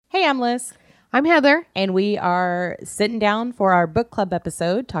I'm Liz. I'm Heather. And we are sitting down for our book club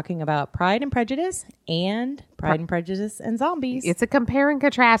episode talking about Pride and Prejudice and Pride and Prejudice and Zombies. It's a compare and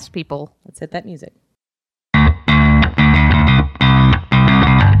contrast, people. Let's hit that music.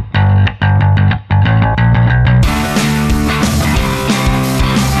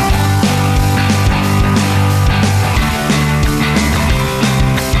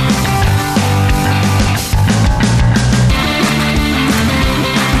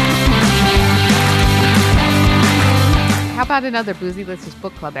 How about another Boozy Listeners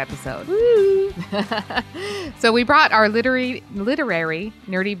Book Club episode? Woo! So we brought our literary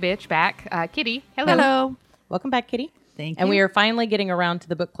nerdy bitch back, Kitty. Hello. Welcome back, Kitty. Thank you. And we are finally getting around to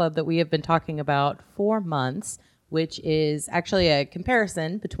the book club that we have been talking about for months, which is actually a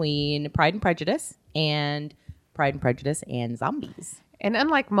comparison between Pride and Prejudice and Zombies. And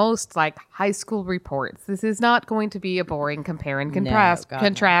unlike most high school reports, this is not going to be a boring compare and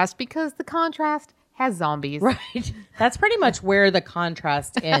contrast because the contrast has zombies. Right. That's pretty much where the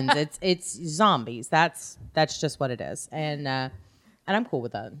contrast ends. It's zombies. That's just what it is. And I'm cool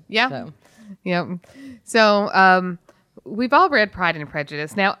with that. Yeah. So. Yep. So we've all read Pride and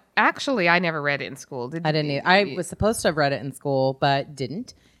Prejudice. Now, actually, I never read it in school. I didn't either. I was supposed to have read it in school, but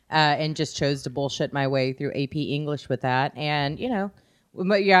didn't. And just chose to bullshit my way through AP English with that. And,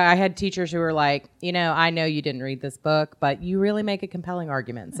 but yeah, I had teachers who were like, I know you didn't read this book, but you really make a compelling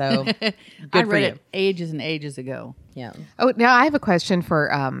argument. So I read it ages and ages ago. Yeah. Oh, now I have a question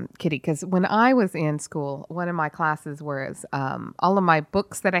for Kitty, because when I was in school, one of my classes was all of my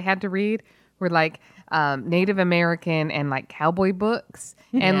books that I had to read were Native American and cowboy books.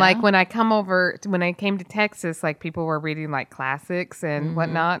 And when I came to Texas, people were reading classics and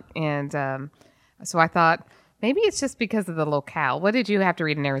whatnot. And so I thought, maybe it's just because of the locale. What did you have to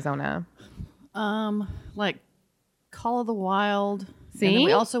read in Arizona? Call of the Wild. See? And then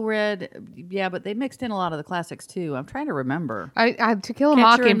we also read, but they mixed in a lot of the classics too. I'm trying to remember. To Kill a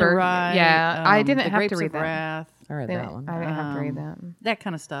Catcher in the Mockingbird. Rye, I didn't The have Grapes to read of that. Wrath, I read that one. I didn't have to read that. that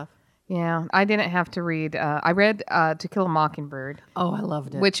kind of stuff. Yeah, I didn't have to read. I read To Kill a Mockingbird. Oh, I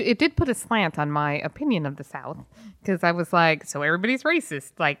loved it. Which it did put a slant on my opinion of the South, because I was like, so everybody's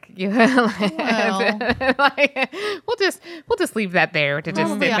racist. We'll just leave that there to just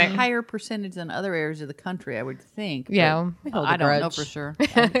Probably sit a there. higher percentage than other areas of the country, I would think. Yeah. But I don't know for sure.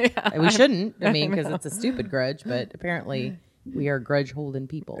 We shouldn't, because it's a stupid grudge, but apparently we are grudge holding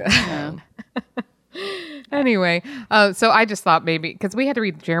people. So. Anyway, so I just thought maybe, because we had to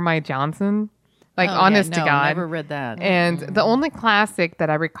read Jeremiah Johnson, honest to God. Never read that. And the only classic that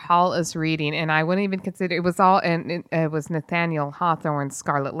I recall us reading, and I wouldn't even consider, it was Nathaniel Hawthorne's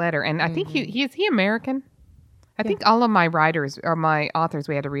Scarlet Letter. And I think is he American? I think all of my writers or my authors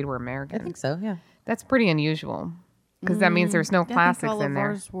we had to read were American. I think so, yeah. That's pretty unusual, because that means there's no classics all in of there.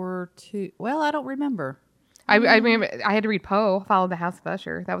 Ours were too. Well, I don't remember. I mean, I had to read Poe, Follow the House of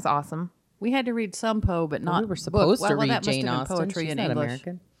Usher. That was awesome. We had to read some Poe, but not. We were supposed to read that Jane must have been Austen. poetry She's in not English.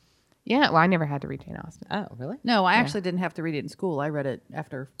 American. Yeah, well, I never had to read Jane Austen. Oh, really? No, I actually didn't have to read it in school. I read it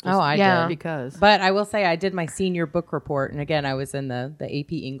after. I did. Because. But I will say I did my senior book report. And again, I was in the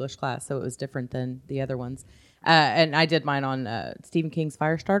AP English class, so it was different than the other ones. And I did mine on Stephen King's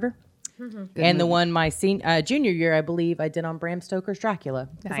Firestarter. Mm-hmm. And the one my junior year, I believe, I did on Bram Stoker's Dracula.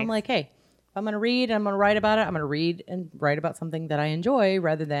 Because I'm like, hey, if I'm going to read and I'm going to write about it, I'm going to read and write about something that I enjoy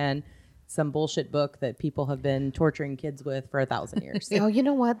rather than some bullshit book that people have been torturing kids with for 1,000 years. Oh, you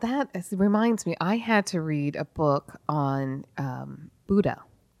know what? That reminds me. I had to read a book on Buddha.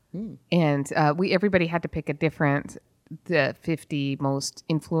 And everybody had to pick a different, the 50 most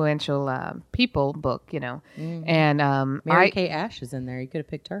influential people book, And Mary Kay Ash is in there. You could have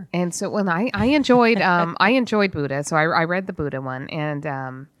picked her. And so when I enjoyed I enjoyed Buddha, so I read the Buddha one,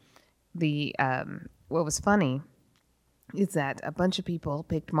 and what was funny is that a bunch of people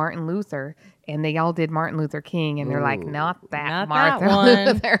picked Martin Luther, and they all did Martin Luther King, and they're like, not not Martin that one.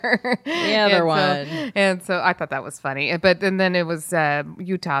 Luther. The other one. And so I thought that was funny. But then it was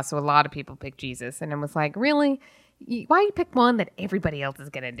Utah, so a lot of people picked Jesus, and it was like, really? Why you pick one that everybody else is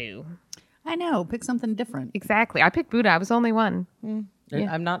going to do? I know. Pick something different. Exactly. I picked Buddha. I was the only one. Yeah.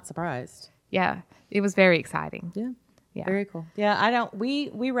 I'm not surprised. Yeah. It was very exciting. Yeah. Yeah. Very cool. Yeah.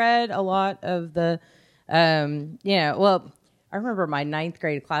 We read a lot of the, I remember my 9th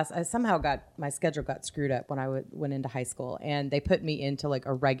grade class. I somehow my schedule got screwed up when I went into high school, and they put me into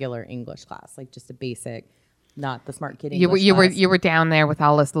a regular English class, just a basic, not the smart kid English class. You were down there with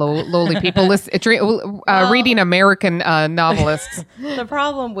all us lowly people reading American novelists. The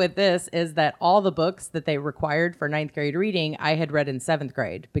problem with this is that all the books that they required for 9th grade reading, I had read in 7th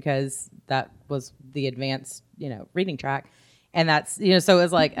grade because that was the advanced, reading track. And that's, so it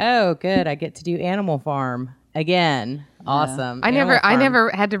was like, oh, good. I get to do Animal Farm again. Awesome. I Animal Farm. never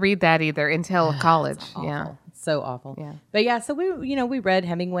had to read that either until college. Awful. Yeah. It's so awful. Yeah. But yeah, so we read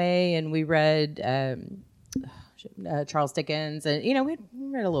Hemingway and we read Charles Dickens, and we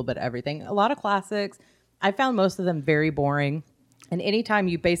read a little bit of everything. A lot of classics. I found most of them very boring. And anytime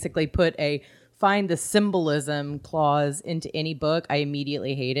you basically put a find the symbolism clause into any book, I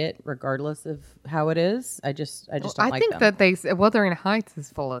immediately hate it, regardless of how it is. I just don't like them. I think that Wuthering Heights is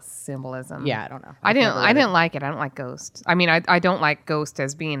full of symbolism. Yeah, I don't know. I didn't like it. I don't like Ghost. I mean, I don't like Ghost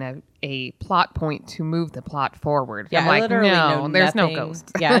as being a plot point to move the plot forward. Yeah, I'm like, literally no, know there's nothing. no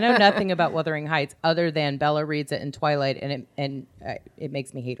Ghost. Yeah, I know nothing about Wuthering Heights other than Bella reads it in Twilight, and it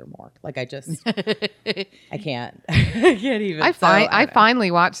makes me hate her more. Like I can't. I can't even. I finally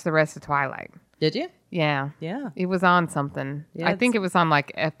watched the rest of Twilight. Did you? Yeah. Yeah. It was on something. Yeah, I think it was on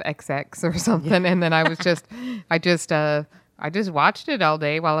like FXX or something. And then I was I just watched it all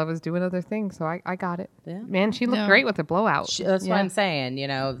day while I was doing other things. So I got it. Yeah. Man, she looked great with the blowout. That's what I'm saying.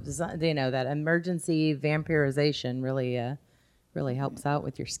 That emergency vampirization really helps out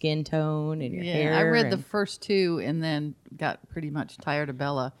with your skin tone and your hair. I read the first two and then got pretty much tired of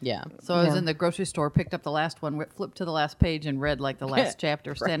Bella. Yeah. So I was in the grocery store, picked up the last one, flipped to the last page, and read like the last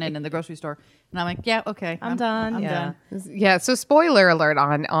chapter, standing in the grocery store. And I'm like, yeah, okay, I'm done. I'm done. Yeah. So spoiler alert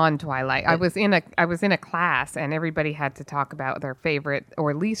on Twilight. I was in a class and everybody had to talk about their favorite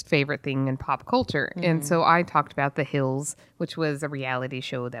or least favorite thing in pop culture. And so I talked about The Hills, which was a reality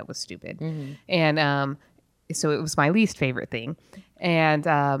show that was stupid. And so it was my least favorite thing.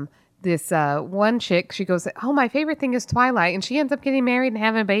 And this one chick, she goes, oh, my favorite thing is Twilight. And she ends up getting married and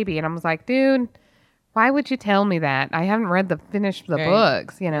having a baby. And I was like, dude, why would you tell me that? I haven't finished the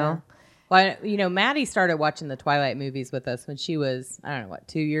books, Yeah. Well, Maddie started watching the Twilight movies with us when she was, I don't know,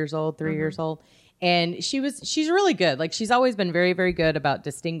 2 years old, 3 years old. And she's really good. Like she's always been very, very good about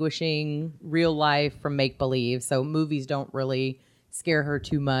distinguishing real life from make believe. So movies don't really scare her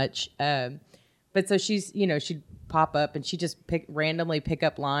too much. But so she's, she'd pop up and she'd just randomly pick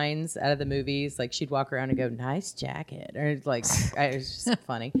up lines out of the movies. Like she'd walk around and go, nice jacket. Or like, it was just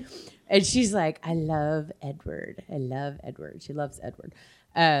funny. And she's like, I love Edward. I love Edward. She loves Edward.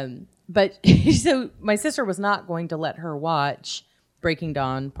 But so my sister was not going to let her watch Breaking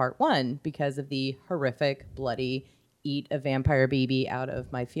Dawn Part 1 because of the horrific, bloody, eat a vampire baby out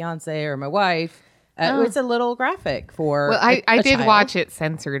of my fiance or my wife. It's a little graphic for. Well, I did child. watch it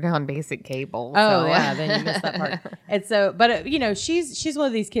censored on basic cable. Oh so. yeah, then you missed that part. And so, but she's one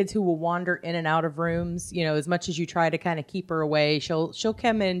of these kids who will wander in and out of rooms. As much as you try to kind of keep her away, she'll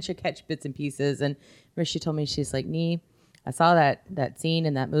come in, she'll catch bits and pieces. And she told me, she's like, Nee, I saw that scene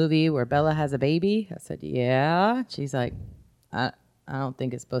in that movie where Bella has a baby. I said, yeah. She's like, I don't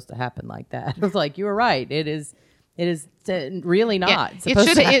think it's supposed to happen like that. I was like, you were right. It is really not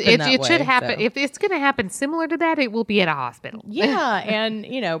supposed to happen that way. It should happen. So. If it's going to happen similar to that, it will be at a hospital. Yeah, and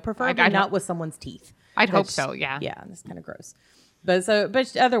preferably not with someone's teeth. I'd hope so. Yeah. Yeah, it's kind of gross. But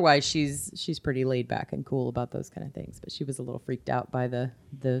otherwise, she's pretty laid back and cool about those kind of things. But she was a little freaked out by the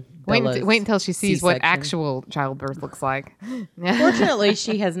wait until she sees C-section. what actual childbirth looks like. Fortunately,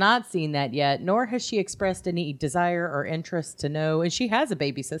 she has not seen that yet, nor has she expressed any desire or interest to know. And she has a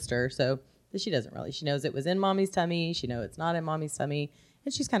baby sister, so she doesn't really. She knows it was in mommy's tummy. She knows it's not in mommy's tummy,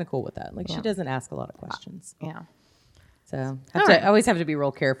 and she's kind of cool with that. Like she doesn't ask a lot of questions. Yeah. So I always have to be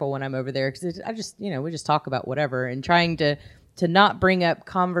real careful when I'm over there because I just we just talk about whatever and trying to not bring up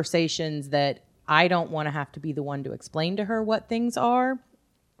conversations that I don't want to have to be the one to explain to her what things are,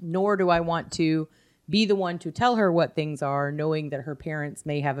 nor do I want to be the one to tell her what things are, knowing that her parents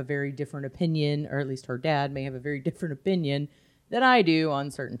may have a very different opinion, or at least her dad may have a very different opinion than I do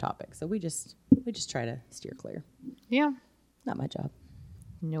on certain topics. So we just try to steer clear. Yeah. Not my job.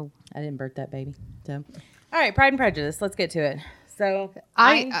 No. I didn't birth that baby. So, all right, Pride and Prejudice. Let's get to it. So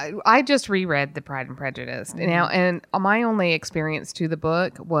I just reread the Pride and Prejudice now, and my only experience to the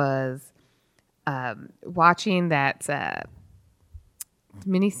book was watching that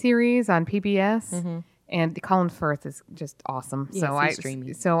miniseries on PBS, and Colin Firth is just awesome. Yes,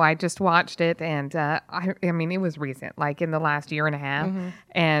 so I just watched it, and I mean it was recent, like in the last year and a half,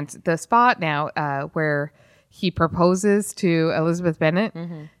 and the spot now where he proposes to Elizabeth Bennet,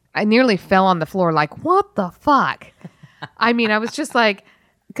 I nearly fell on the floor, like what the fuck. I mean, I was just like,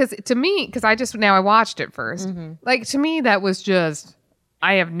 because I watched it first. Like, to me, that was just,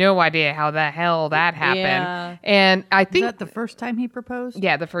 I have no idea how the hell that happened. Yeah. And I think. Was that the first time he proposed?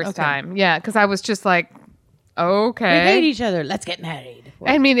 Yeah, the first time. Yeah, because I was just like, Okay. We hate each other. Let's get married.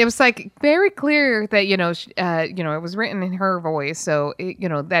 I mean, it was like very clear that, it was written in her voice. So,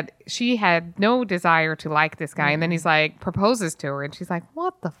 that she had no desire to like this guy. And then he's like proposes to her and she's like,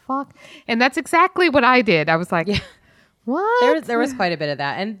 what the fuck? And that's exactly what I did. I was like, what? There was quite a bit of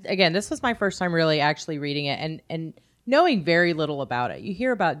that. And again, this was my first time really actually reading it and knowing very little about it. You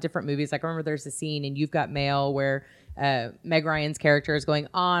hear about different movies. Like I remember there's a scene in You've Got Mail where Meg Ryan's character is going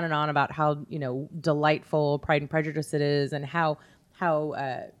on and on about how delightful Pride and Prejudice it is, and how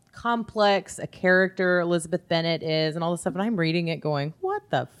complex a character Elizabeth Bennet is, and all this stuff. And I'm reading it, going, "What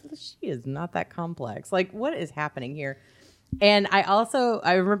the? She is not that complex. Like, what is happening here?" And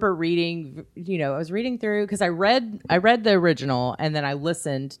I remember reading. I was reading through because I read the original, and then I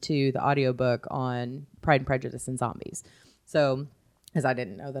listened to the audiobook on Pride and Prejudice and Zombies. So. Because I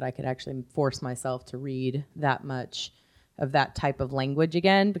didn't know that I could actually force myself to read that much of that type of language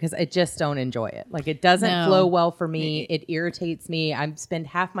again, because I just don't enjoy it. Like it doesn't flow well for me. It irritates me. I spend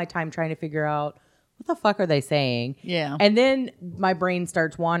half my time trying to figure out what the fuck are they saying? Yeah. And then my brain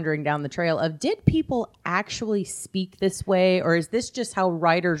starts wandering down the trail of, did people actually speak this way? Or is this just how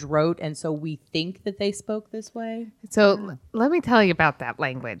writers wrote and so we think that they spoke this way? So let me tell you about that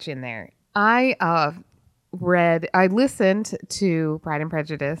language in there. I listened to Pride and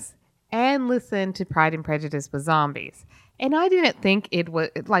Prejudice and listened to Pride and Prejudice with Zombies. And I didn't think it was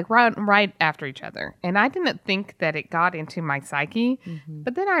like right after each other. And I didn't think that it got into my psyche. Mm-hmm.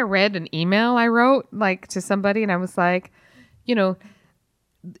 But then I read an email I wrote like to somebody and I was like,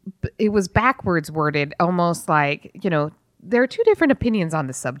 it was backwards worded, almost like, there are two different opinions on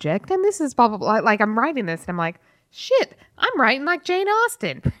the subject. And this is blah, blah, blah. Like I'm writing this and I'm like, shit, I'm writing like Jane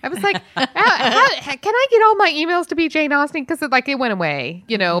Austen. I was like, can I get all my emails to be Jane Austen? Because it went away,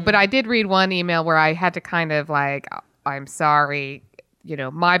 Mm-hmm. But I did read one email where I had to kind of like, I'm sorry,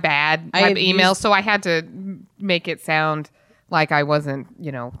 my bad type of email. So I had to make it sound like I wasn't,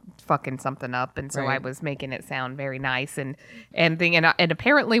 fucking something up. And so I was making it sound very nice and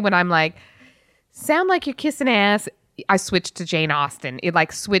apparently when I'm like, sound like you're kissing ass, I switched to Jane Austen. It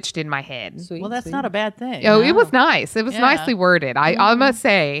like switched in my head. Well, that's not a bad thing. Oh, it was nice. It was nicely worded. I must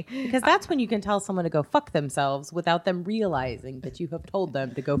say. Because that's when you can tell someone to go fuck themselves without them realizing that you have told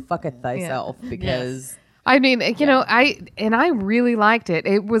them to go fucketh thyself. Because I mean, I really liked it.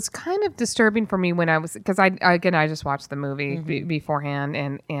 It was kind of disturbing for me when I was, because I just watched the movie beforehand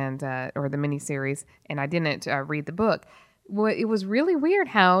and or the miniseries, and I didn't read the book. Well, it was really weird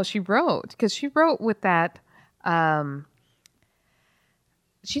how she wrote, because she wrote with that.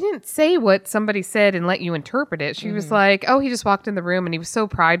 She didn't say what somebody said and let you interpret it. She was like, oh, he just walked in the room and he was so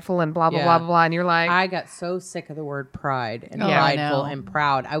prideful and blah, blah, blah, blah, blah. And you're like... I got so sick of the word pride and prideful and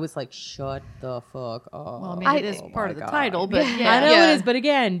proud. I was like, shut the fuck up. Well, I mean, it is part of the title, but yeah. I know it is, but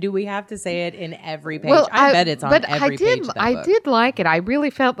again, do we have to say it in every page? Well, I bet it's on every page of that book. I did like it. I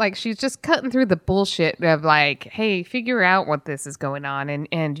really felt like she's just cutting through the bullshit of like, hey, figure out what this is going on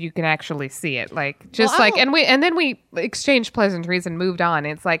and you can actually see it. Like, just and then we exchanged pleasantries and moved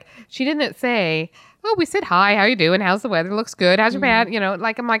on. It's like, she didn't say, oh, we said hi, how you doing? How's the weather? Looks good. How's your bad?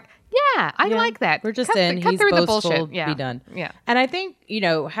 Like, I'm like, yeah, I like that. We're just cut through the bullshit. Be done. Yeah. And I think,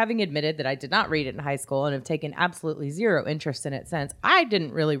 having admitted that I did not read it in high school and have taken absolutely zero interest in it since, I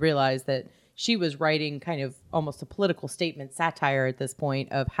didn't really realize that she was writing kind of almost a political statement satire at this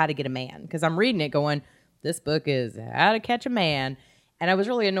point of how to get a man. Because I'm reading it going, this book is How to Catch a Man. And I was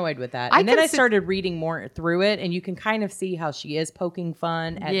really annoyed with that. And then I started reading more through it, and you can kind of see how she is poking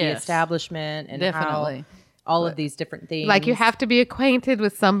fun at the establishment and how all of these different things. Like you have to be acquainted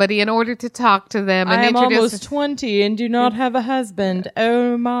with somebody in order to talk to them. And I am almost 20 and do not have a husband.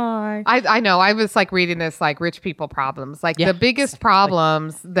 Oh my. I know. I was like reading this like rich people problems. Like the biggest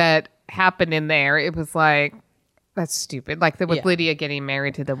problems that happened in there, it was like, that's stupid. Like with Lydia getting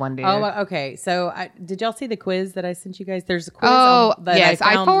married to the one dude. Oh, okay. So did y'all see the quiz that I sent you guys? There's a quiz. Yes.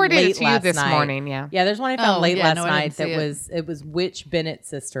 I forwarded it to you this morning. Yeah. Yeah. There's one I found late last night that it was which Bennett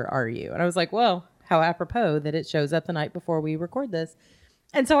sister are you? And I was like, well, how apropos that it shows up the night before we record this.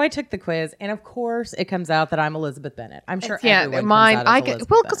 And so I took the quiz, and of course, it comes out that I'm Elizabeth Bennet. I'm sure everyone comes out as Elizabeth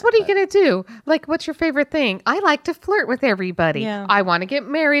Bennet, because what are you going to do? Like, what's your favorite thing? I like to flirt with everybody. Yeah. I want to get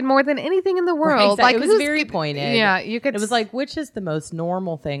married more than anything in the world. Right, exactly. Like, it was very pointed. Yeah, you could. It was like, which is the most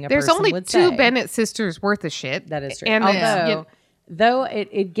normal thing There's person only would two say? Bennett sisters worth of shit. That is true. And though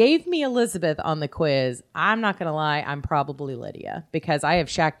it gave me Elizabeth on the quiz, I'm not going to lie, I'm probably Lydia, because I have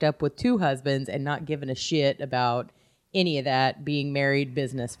shacked up with 2 husbands and not given a shit about any of that, being married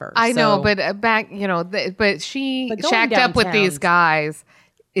business first. I know, but but she shacked up with these guys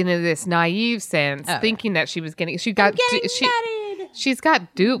in this naive sense, thinking that she was getting, married. she's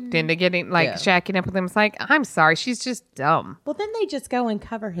got duped into getting like shacking up with him. It's like, I'm sorry, she's just dumb. Well, then they just go and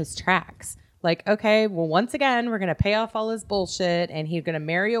cover his tracks. Like, okay, well, once again, we're going to pay off all his bullshit and he's going to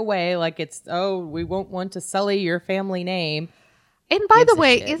marry away like it's, we won't want to sully your family name. And by the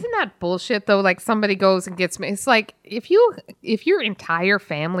way, isn't that bullshit though? Like somebody goes and gets me. It's like if your entire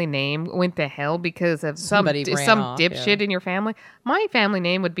family name went to hell because of some dipshit in your family, my family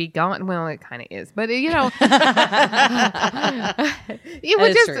name would be gone. Well, it kind of is, but it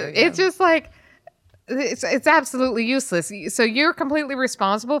would just. True, yeah. It's just like. It's absolutely useless. So you're completely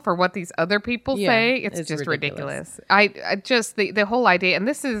responsible for what these other people say. It's just ridiculous. I just the whole idea, and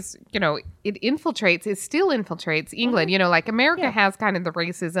this is it still infiltrates England. Like America has kind of the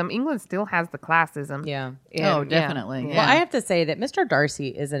racism. England still has the classism. Yeah. And, definitely. Yeah. Well, I have to say that Mr. Darcy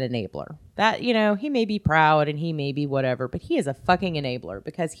is an enabler. That he may be proud and he may be whatever, but he is a fucking enabler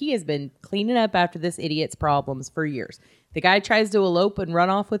because he has been cleaning up after this idiot's problems for years. The guy tries to elope and run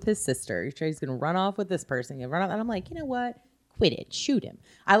off with his sister. He's going to run off with this person and run off. And I'm like, you know what? Quit it. Shoot him.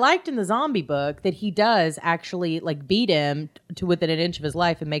 I liked in the zombie book that he does actually like beat him to within an inch of his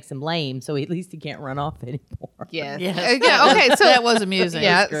life and makes him lame. So at least he can't run off anymore. Yes. Okay. So that was amusing.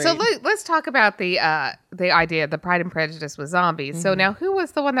 Yeah. So let's talk about the idea, the Pride and Prejudice with zombies. Mm-hmm. So now who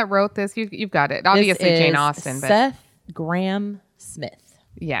was the one that wrote this? You've got it. Obviously Jane Austen. Seth Graham Smith.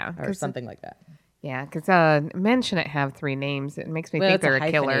 Yeah. Or something like that. Yeah, because men shouldn't have 3 names. It makes me think they're a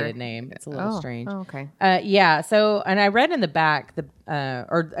killer. Name. It's a little strange. Oh, okay. Yeah. So, and I read in the back,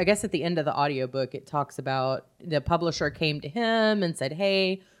 or I guess at the end of the audiobook, it talks about the publisher came to him and said,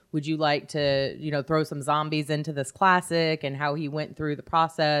 "Hey, would you like to, throw some zombies into this classic?" And how he went through the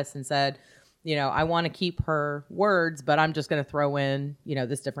process and said, I want to keep her words, but I'm just going to throw in,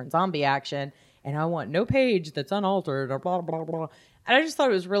 this different zombie action, and I want no page that's unaltered or blah blah blah. And I just thought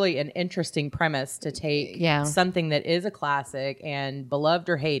it was really an interesting premise to take something that is a classic and beloved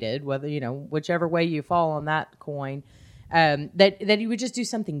or hated, whether, whichever way you fall on that coin, that you would just do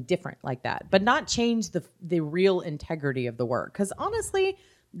something different like that, but not change the real integrity of the work. Because honestly,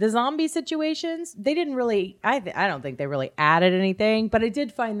 the zombie situations, they didn't really, I don't think they really added anything, but I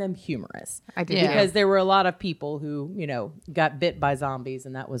did find them humorous. I did. Because there were a lot of people who, got bit by zombies,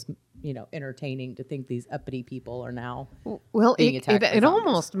 and that was entertaining to think these uppity people are now being attacked. It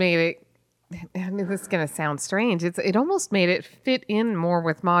almost made it. I mean, this is going to sound strange. It almost made it fit in more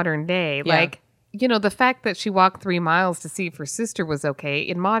with modern day. Yeah. Like, the fact that she walked 3 miles to see if her sister was okay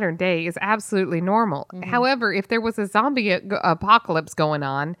in modern day is absolutely normal. Mm-hmm. However, if there was a zombie apocalypse going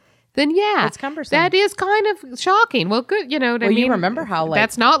on, then it's cumbersome. That is kind of shocking. Well, good, I mean? You remember how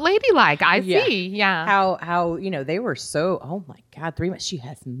that's not ladylike. I see. Yeah. How they were so. Oh my God, 3 months. She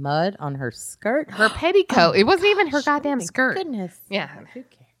has mud on her skirt, her petticoat. It wasn't even her goddamn skirt. Goodness. Yeah. Who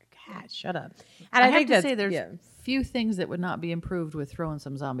cares? God, shut up. And I have to say, there's few things that would not be improved with throwing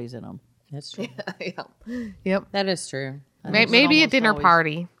some zombies in them. That's true. Yep. That is true. Maybe a dinner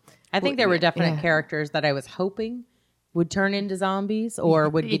party. I think there were definite characters that I was hoping would turn into zombies or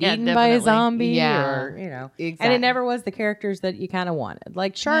would get eaten by a zombie or, Exactly. And it never was the characters that you kind of wanted.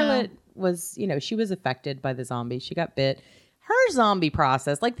 Like Charlotte was, she was affected by the zombie. She got bit. Her zombie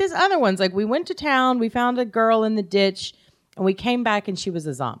process, like this other one's like we went to town, we found a girl in the ditch and we came back and she was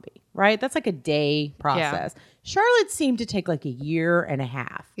a zombie, right? That's like a day process. Yeah. Charlotte seemed to take like a year and a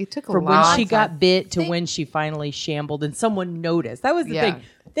half. It took from when she got bit to when she finally shambled and someone noticed. That was the thing.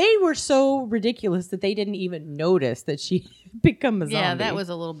 They were so ridiculous that they didn't even notice that she had become a zombie. Yeah, that was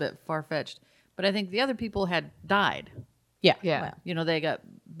a little bit far-fetched. But I think the other people had died. Yeah. Well, they got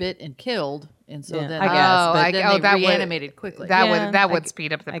bit and killed, and so then I guess. But then they reanimated quickly. That would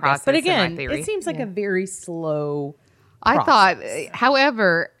speed up the process. But again, it seems like a very slow process. I thought,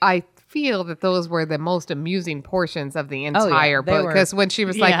 however, I feel that those were the most amusing portions of the entire book, because when she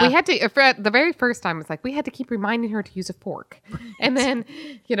was like, we had to, the very first time, it's like we had to keep reminding her to use a fork, and then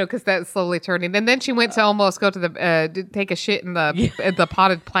because that's slowly turning, and then she went to almost go to the take a shit in the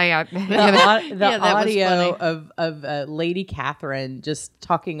potted plant. The audio of Lady Catherine just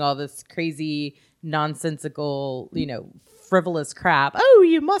talking all this crazy nonsensical frivolous crap. Oh,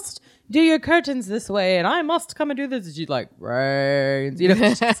 you must do your curtains this way, and I must come and do this. And she's like, rains,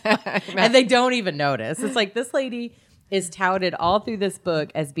 and they don't even notice. It's like this lady is touted all through this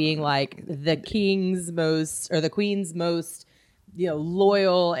book as being like the king's most or the queen's most,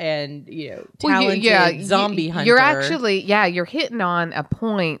 loyal and talented zombie hunter. You're actually, you're hitting on a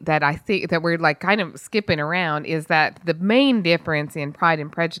point that I think that we're like kind of skipping around. Is that the main difference in Pride and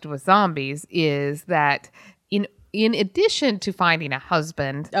Prejudice with zombies is that in addition to finding a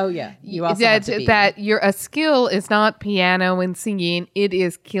husband, you also have to be. That a skill is not piano and singing; it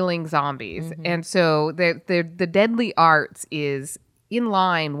is killing zombies. Mm-hmm. And so the deadly arts is in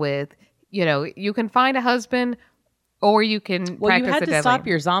line with, you can find a husband or you can Well, you practice had a to deadly. stop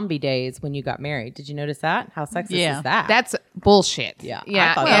your zombie days when you got married. Did you notice that? How sexist is that? That's bullshit. yeah.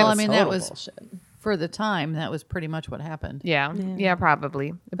 Yeah. I thought Well, that I was mean, that total was- bullshit. For the time, that was pretty much what happened. Yeah,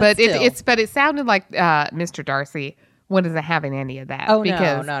 probably. But still. it sounded like Mr. Darcy wasn't having any of that. Oh,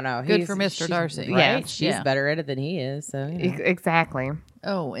 because, no. Good for Mr. she's- Darcy. Right? Yes. She's Yeah. better at it than he is. So, Exactly.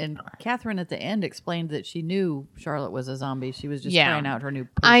 Oh, and Catherine at the end explained that she knew Charlotte was a zombie. She was just Yeah. trying out her new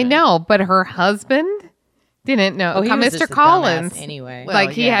person. I know, but her husband didn't know. Oh, he was Mr. just a Collins, dumbass anyway. Well, like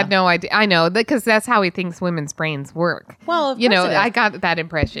he yeah. had no idea. I know, because that's how he thinks women's brains work. Well, of course it is. I got that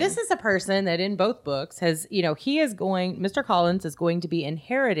impression. This is a person that in both books has, Mr. Collins is going to be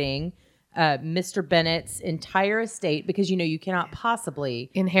inheriting Mr. Bennett's entire estate because, you cannot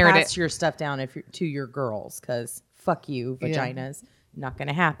possibly Inherit pass it. your stuff down to your girls because fuck you, vaginas. Not going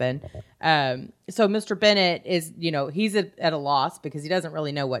to happen. So Mr. Bennett is, he's at a loss because he doesn't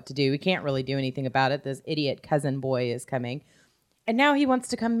really know what to do. He can't really do anything about it. This idiot cousin boy is coming. And now he wants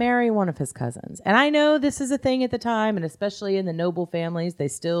to come marry one of his cousins. And I know this is a thing at the time, and especially in the noble families, they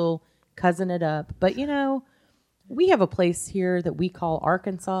still cousin it up. But, we have a place here that we call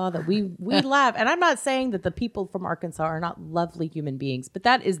Arkansas that we laugh. And I'm not saying that the people from Arkansas are not lovely human beings, but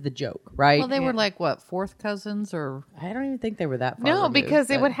that is the joke, right? Well, they were like, what, fourth cousins or... I don't even think they were that far no, removed, because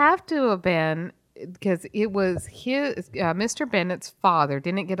it but- would have to have been because it was his Mr. Bennett's father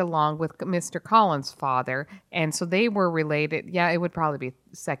didn't get along with Mr. Collins' father, and so they were related. Yeah, it would probably be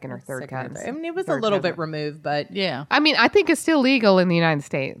second or third second or cousins. third. I mean, it was a Third little cousin. bit removed, but Yeah. I mean, I think it's still legal in the United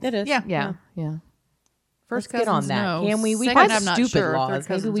States. it is. Yeah. Yeah. First Let's get on cousins, that. no. Can we? We Second, have I'm not stupid sure. Third laws. Maybe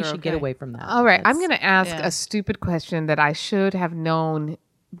cousins we are should get okay. away from that. All right, I'm That's- going to ask yeah. a stupid question that I should have known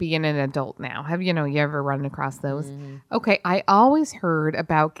being an adult now. Have you ever run across those? Mm-hmm. Okay, I always heard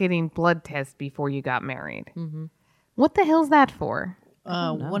about getting blood tests before you got married. Mm-hmm. What the hell's that for?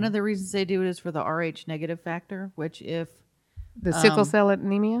 One of the reasons they do it is for the Rh negative factor, which if... The sickle cell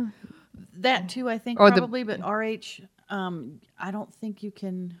anemia? That too, I think, Or the- probably, but Rh, I don't think you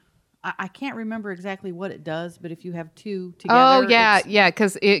can... I can't remember exactly what it does, but if you have two together... Oh, yeah, it's- yeah,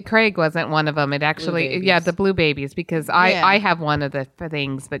 because Craig wasn't one of them. It actually, babies. the blue babies, because Yeah. I have one of the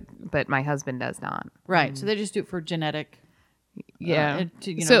things, but my husband does not. Right, so they just do it for genetic... Yeah. and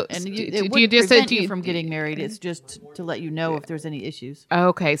it would prevent you from getting married. It's just to let you know if there's any issues.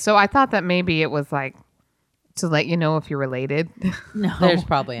 Okay, so I thought that maybe it was like to let you know if you're related. No, There's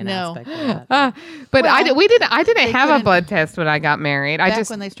probably an no. aspect of that. But I Well, didn't have a couldn't- blood test when I got married. I Back just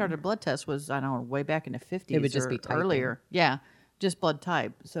when they started blood tests was, I don't know, way back in the 50s. It would just or be typing. earlier. Yeah, just blood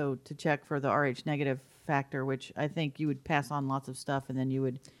type. So to check for the Rh negative factor, which I think you would pass on lots of stuff, and then you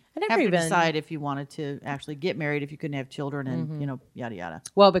would I never have to even- decide if you wanted to actually get married, if you couldn't have children, and yada yada.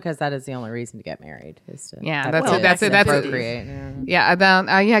 Well, because that is the only reason to get married. Is to Yeah, have that's kids it, that's it, and that's it. procreate. yeah,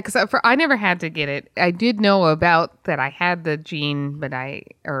 because I never had to get it. I did know about that I had the gene, but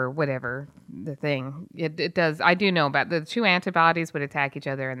or whatever the thing. It does. I do know about the two antibodies would attack each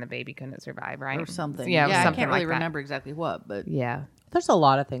other, and the baby couldn't survive, right? Or something. Yeah, I something can't really like that. remember exactly what, but Yeah. There's a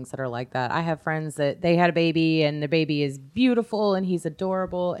lot of things that are like that. I have friends that they had a baby and the baby is beautiful and he's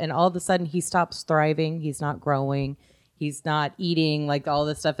adorable, and all of a sudden he stops thriving. He's not growing. He's not eating. Like all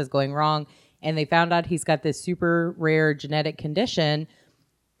this stuff is going wrong. And they found out he's got this super rare genetic condition.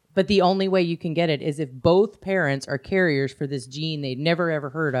 But the only way you can get it is if both parents are carriers for this gene they'd never ever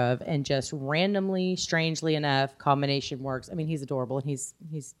heard of, and just randomly, strangely enough, combination works. I mean, he's adorable and he's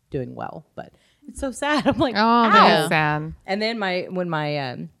doing well, but it's so sad. I'm like, Oh, ow. that's sad. And then when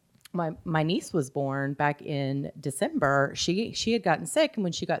my niece was born back in December, she had gotten sick, and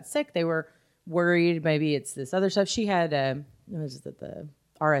when she got sick, they were worried maybe it's this other stuff. She had the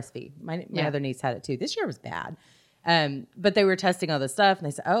RSV. My other niece had it too. This year was bad, but they were testing all this stuff, and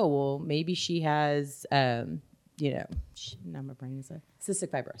they said, oh well, maybe she has now my brain is a cystic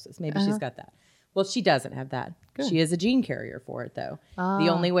fibrosis. Maybe she's got that. Well, she doesn't have that. She is a gene carrier for it, though. The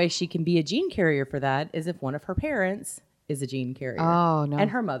only way she can be a gene carrier for that is if one of her parents is a gene carrier. Oh, no. And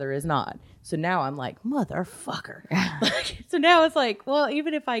her mother is not. So now I'm like, motherfucker. So now it's like, well,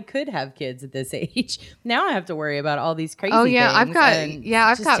 even if I could have kids at this age, now I have to worry about all these crazy Oh yeah, things. I've got and it's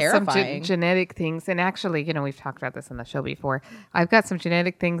I've just got terrifying. some genetic things, and actually, we've talked about this on the show before. I've got some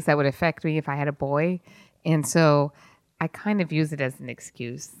genetic things that would affect me if I had a boy, and so I kind of use it as an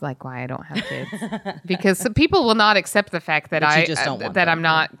excuse, like why I don't have kids, because some people will not accept the fact that That you just don't want that them. I'm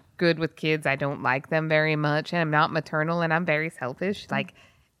not good with kids. I don't like them very much, and I'm not maternal, and I'm very selfish. Like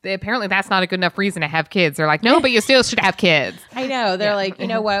apparently that's not a good enough reason to have kids. They're like, no, but you still should have kids. I know. They're like, you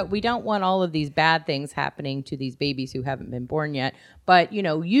know what? We don't want all of these bad things happening to these babies who haven't been born yet. But, you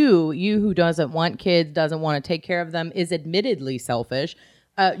know, you who doesn't want kids, doesn't want to take care of them, is admittedly selfish.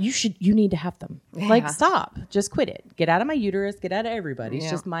 You need to have them. Yeah. Like, stop. Just quit it. Get out of my uterus. Get out of everybody's. Yeah.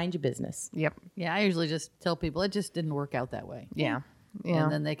 Just mind your business. Yep. Yeah, I usually just tell people it just didn't work out that way. Yeah. Yeah.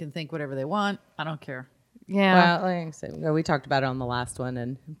 And then they can think whatever they want. I don't care. Yeah. Well, like I said, we talked about it on the last one,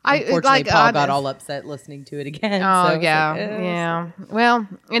 and I- unfortunately, like, Paul got all upset listening to it again. Oh, so it's yeah. like, Yeah. Well,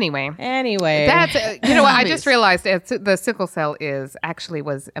 anyway. Anyway, That's you know what I Zombies. just realized the sickle cell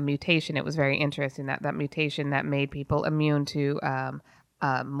was a mutation. It was very interesting that mutation that made people immune to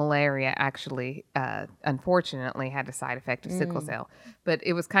malaria actually unfortunately had a side effect of sickle cell. But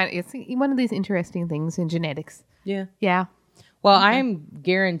it was it's one of these interesting things in genetics. yeah. Yeah. Well, I'm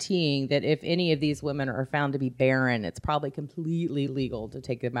guaranteeing that if any of these women are found to be barren, it's probably completely legal to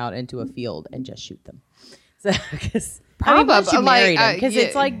take them out into a field and just shoot them. So, because Probably, like, because yeah.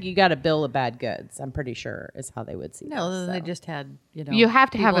 it's like you got a bill of bad goods. I'm pretty sure is how they would see. No, that, then so. they just had, you know. You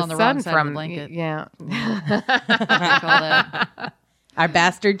have to have people a on the wrong son side of the from blanket. yeah. What do you call that? Our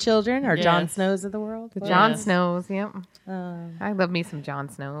bastard children, our Jon Yes. Snows of the world. The Well, Jon Yes. Snows, yep. I love me some Jon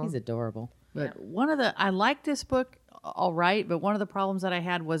Snow. he's adorable. But I like this book all right, but one of the problems that I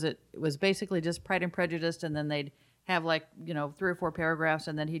had was it was basically just Pride and Prejudice, and then they'd have like, you know, 3 or 4 paragraphs,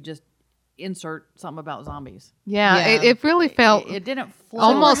 and then he'd just insert something about zombies. Yeah, Yeah. it really felt It didn't flow.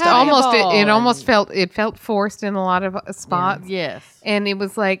 almost having a almost ball it almost and- felt forced in a lot of spots. Yes. And it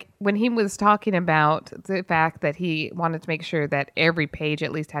was like when he was talking about the fact that he wanted to make sure that every page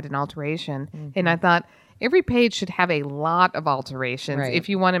at least had an alteration. And I thought every page should have a lot of alterations Right. if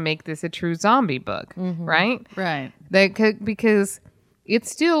you want to make this a true zombie book, right? Right. Because it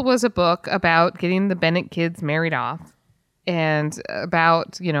still was a book about getting the Bennett kids married off and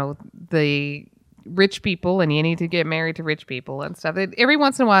about, you know, the rich people and you need to get married to rich people and stuff. Every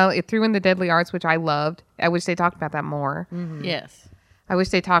once in a while, it threw in the deadly arts, which I loved. I wish they talked about that more. Yes. I wish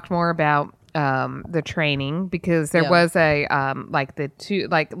they talked more about the training because there Yeah. was a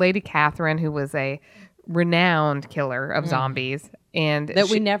Lady Catherine, who was a renowned killer of zombies, and That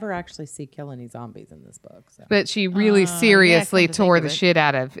we never actually see kill any zombies in this book. So. but she really seriously come to tore think the of it. shit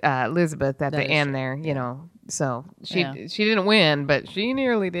out of Elizabeth at the is end there, you know. So she Yeah. she didn't win, but she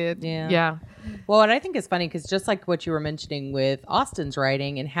nearly did. Yeah. Yeah. Well, what I think is funny, because just like what you were mentioning with Austen's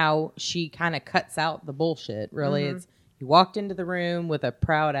writing and how she kind of cuts out the bullshit, really, it's you walked into the room with a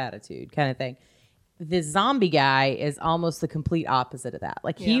proud attitude kind of thing. The zombie guy is almost the complete opposite of that.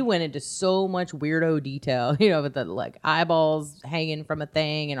 Like he went into so much weirdo detail, you know, with the like eyeballs hanging from a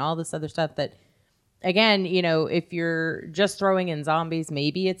thing and all this other stuff that, again, you know, if you're just throwing in zombies,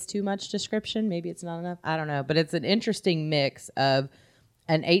 maybe it's too much description. Maybe it's not enough. I don't know. But it's an interesting mix of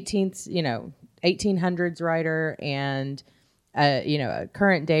an 1800s writer and, a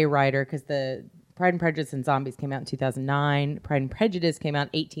current day writer, because the Pride and Prejudice and Zombies came out in 2009. Pride and Prejudice came out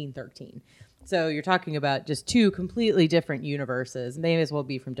in 1813. So you're talking about just 2 completely different universes. May as well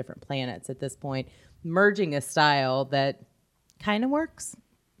be from different planets at this point, merging a style that kind of works.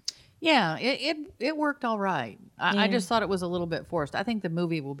 Yeah, it worked all right. I just thought it was a little bit forced. I think the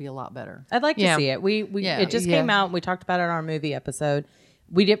movie will be a lot better. I'd like to Yeah. see it. It just came out. And we talked about it on our movie episode.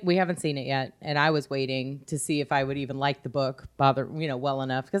 We haven't seen it yet, and I was waiting to see if I would even like the book, well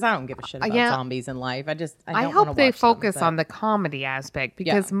enough, because I don't give a shit about Yeah. zombies in life. I I don't hope wanna they watch them, focus but- on the comedy aspect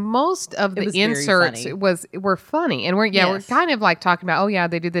because Yeah. most of It the was very inserts funny. were funny, and we're Yes. kind of like talking about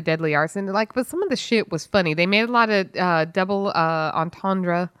they do the deadly arson, but some of the shit was funny. They made a lot of double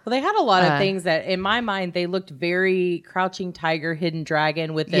entendre. Well, they had a lot of things that, in my mind, they looked very Crouching Tiger, Hidden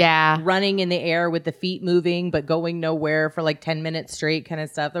Dragon, with it Yeah. running in the air with the feet moving but going nowhere for like 10 minutes straight, kind of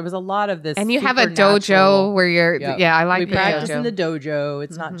stuff. There was a lot of this, And you have a supernatural- dojo where you're Yep. I like we the practice dojo. in the dojo.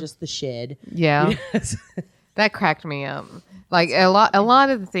 It's not just the shed. Yeah. That cracked me up. Like a lot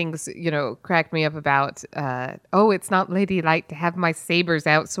of the things, cracked me up about, it's not ladylike to have my sabers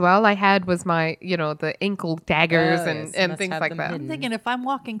out. So all I had was my, the ankle daggers Oh, yes. and Must things have like them that. hidden. I'm thinking if I'm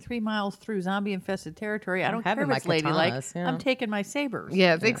walking 3 miles through zombie infested territory, I don't care having if my it's ladylike. katanas, yeah. I'm taking my sabers.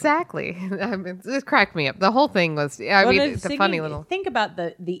 Yes, exactly. It cracked me up. The whole thing was, it's a funny little. Think about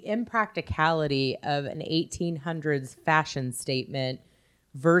the impracticality of an 1800s fashion statement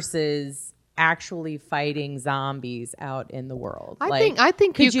versus actually fighting zombies out in the world. I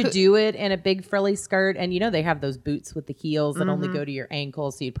think could you you could- do it in a big frilly skirt? And they have those boots with the heels that only Mm-hmm. go to your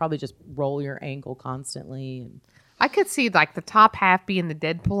ankle, so you'd probably just roll your ankle constantly. And I could see like the top half being the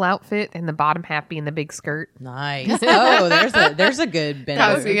Deadpool outfit and the bottom half being the big skirt. nice. Oh, there's a good bend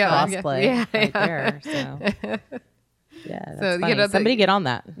over Yeah, cosplay yeah, right there. So. Yeah, that's So, funny. Somebody get on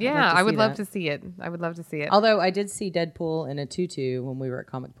that. Yeah, I would love to see it. I would love to see it. Although I did see Deadpool in a tutu when we were at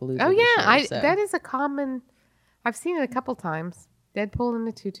Comic Palooza. Oh this yeah, year, so. that is a common. I've seen it a couple times. Deadpool in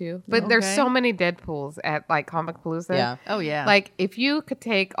a tutu, but there's Okay. so many Deadpools at like Comic Palooza. Yeah. Oh yeah. Like if you could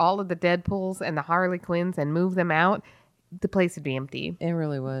take all of the Deadpools and the Harley Quinns and move them out, the place would be empty. It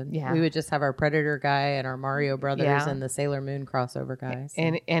really would. Yeah. We would just have our Predator guy and our Mario Brothers Yeah. and the Sailor Moon crossover guys.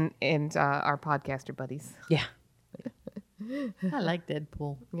 And our podcaster buddies. yeah. I like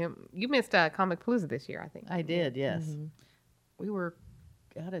Deadpool. You missed Comic Palooza this year, I think. I did. Yes. We were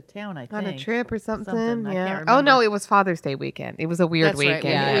out of town. I think On a trip or something. Something. I Yeah. can't Oh no, remember. it was Father's Day weekend. It was a weird That's right, weekend.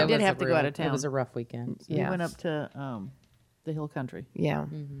 yeah. Yeah, we did was have a to go out of town. It was a rough weekend. We Yeah. went up to the hill country. Yeah.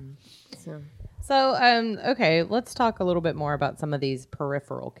 So, okay, let's talk a little bit more about some of these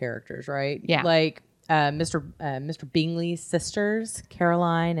peripheral characters, right? Yeah. Like Mr. Bingley's sisters,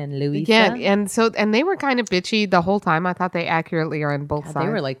 Caroline and Louisa. Yeah, and they were kind of bitchy the whole time. I thought they accurately are on both God, sides.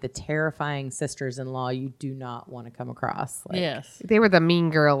 they were like the terrifying sisters-in-law you do not want to come across. Like, Yes. They were the mean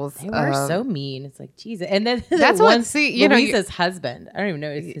girls. They were so mean. It's like, Jesus. And then That's the what- one, see, you know, Louisa's husband. I don't even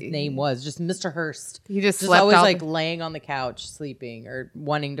know what his name was. Just Mr. Hurst. He just Just slept always all like the- laying on the couch sleeping or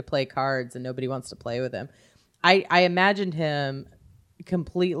wanting to play cards and nobody wants to play with him. I imagined him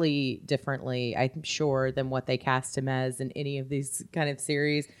completely differently, I'm sure, than what they cast him as in any of these kind of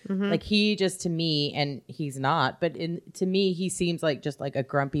series. Like he just, to me, and he's not, but to me, he seems like just like a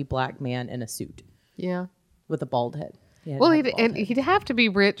grumpy black man in a suit Yeah. with a bald head. He had Well, to have a bald head. he'd have to be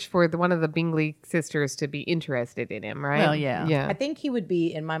rich for one of the Bingley sisters to be interested in him, right? Well, yeah. Yeah. I think he would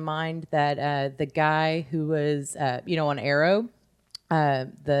be, in my mind, that the guy who was, on Arrow,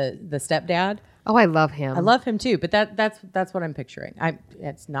 the stepdad. Oh, I love him. I love him too, but that's what I'm picturing.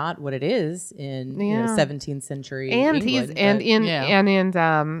 It's not what it is in 17th century and England, he's but-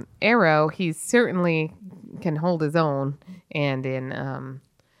 in Arrow, he certainly can hold his own. And in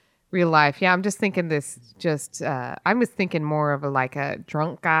real life, yeah, I'm just thinking I was thinking more of a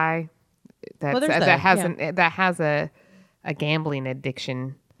drunk guy Well, there's that that, has a gambling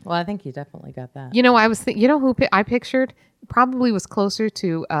addiction. Well, I think you definitely got that. You know, who I pictured probably was closer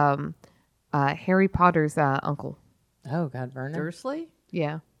to Harry Potter's uncle. Oh God, Vernon, Dursley.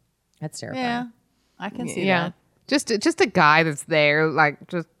 Yeah. that's terrifying. Yeah, I can see Yeah. that. Just a guy that's there, like,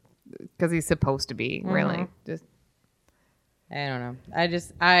 just because he's supposed to be, really. Just I don't know.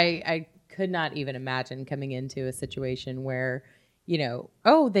 I could not even imagine coming into a situation where,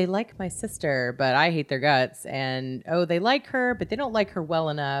 oh, they like my sister, but I hate their guts, and oh, they like her, but they don't like her well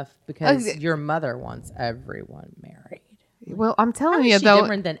enough because your mother wants everyone married. well, I'm How telling is you she though,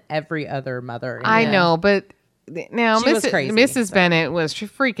 different than every other mother? in I the- know, but now She was crazy, Mrs. so. Bennett was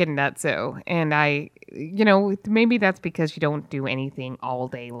freaking nutso, and maybe that's because you don't do anything all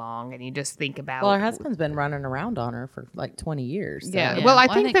day long and you just think about. Well, her husband's been running around on her for like 20 years. So. Yeah. Well, I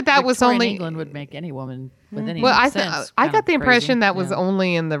think that was Victorian only- England would make any woman with any Well, sense. I kind got of the impression crazy. that was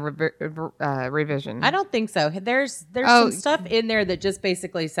only in the revision. I don't think so. There's Oh. some stuff in there that just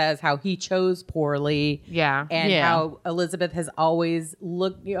basically says how he chose poorly. Yeah. And Yeah. how Elizabeth has always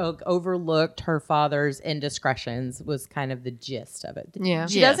overlooked her father's indiscretions was kind of the gist of it. Yeah.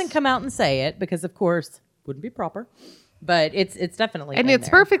 She Yes. doesn't come out and say it because, of course, wouldn't be proper. But it's definitely And in it's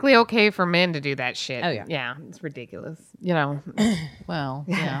there. perfectly okay for men to do that shit. Oh, yeah. Yeah, it's ridiculous. Well,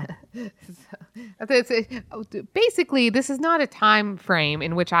 yeah. Basically, this is not a time frame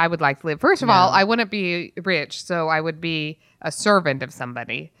in which I would like to live. First of all, I wouldn't be rich, so I would be a servant of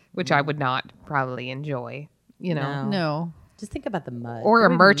somebody, which I would not probably enjoy. No. No. Just think about the mud. Or a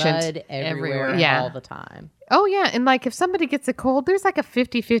There'd be merchant. mud everywhere Everywhere. Yeah. all the time. Oh, yeah. And if somebody gets a cold, there's like a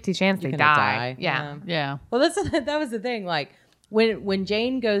 50-50 chance You're they gonna die. die. Yeah. Yeah. Well, that was the thing. Like when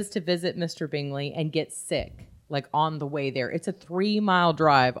Jane goes to visit Mr. Bingley and gets sick, like on the way there, it's a 3-mile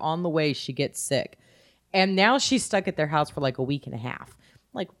drive. On the way, she gets sick, and now she's stuck at their house for like a week and a half.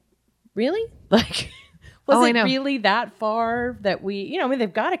 Like, really? Like, was Oh, I it know. really that far that we? I mean,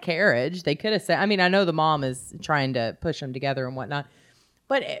 they've got a carriage. They could have said. I mean, I know the mom is trying to push them together and whatnot.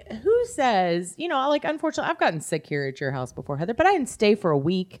 But who says, unfortunately, I've gotten sick here at your house before, Heather, but I didn't stay for a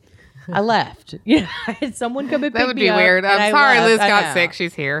week. I left. I had someone come and pick That would me be up, weird. and I'm I sorry left. Liz I got know. sick.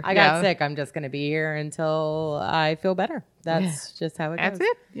 She's here. I got sick. I'm just going to be here until I feel better. That's just how it That's goes.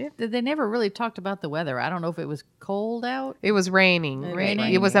 it. Yeah. They never really talked about the weather. I don't know if it was cold out. It was raining.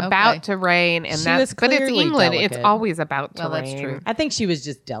 Raining? It was Okay. about to rain, and She that's was but it's clearly England. It's delicate. always about to Well, rain. that's true. I think she was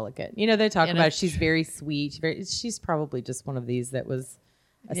just delicate. They talk And about it's she's very sweet. She's probably just one of these that was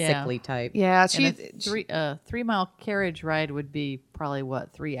a Yeah. sickly type. Yeah, And she's a 3-mile carriage ride would be probably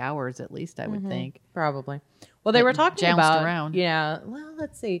 3 hours at least, I would think. Probably. Well, they That were talking jounced about around. Yeah. Well,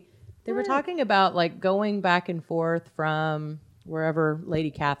 let's see. They were talking about like going back and forth from wherever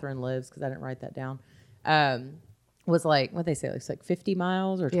Lady Catherine lives, because I didn't write that down. Was like what they say, it's like 50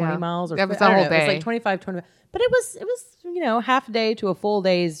 miles or 20 miles or that was I a don't whole know, it was day. like 25, 20. But it was half a day to a full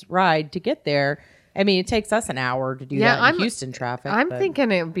day's ride to get there. I mean, it takes us an hour to do that in Houston traffic. I'm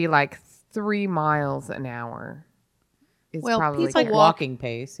thinking it would be like 3 miles an hour. Is Well, probably it's like good. walking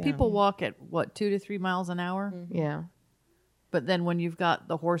pace. Yeah. People walk at what 2 to 3 miles an hour. Yeah. But then when you've got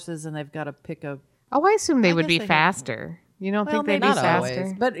the horses and they've got to pick a Oh, I assume they would guess be they have- faster. You don't Well, think they'd maybe be Not faster?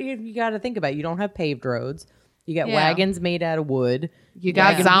 always, but you got to think about it. You don't have paved roads. You got Yeah. wagons made out of wood. You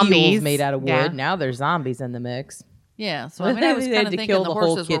got Wagon zombies wheels made out of wood. Yeah. Now there's zombies in the mix. yeah. So I mean, I was They kind had of to thinking kill the the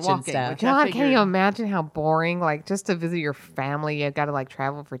whole horses were kitchen walking. staff. Which I God, figured, can you imagine how boring? Like just to visit your family, you got to like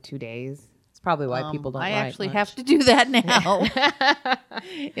travel for 2 days. It's probably why people don't. I write actually much. have to do that now.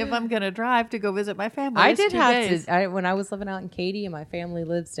 If I'm going to drive to go visit my family, I it's did 2 have days. to. When I was living out in Katy, and my family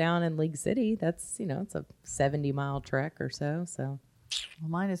lives down in League City. That's it's a 70-mile trek or so. So Well,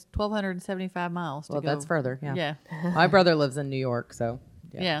 mine is 1,275 miles. To well, go. that's further. Yeah. Yeah. My brother lives in New York, so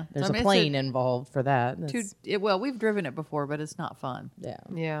Yeah. There's So, I mean, a it's plane involved for that. Well, we've driven it before, but it's not fun. Yeah.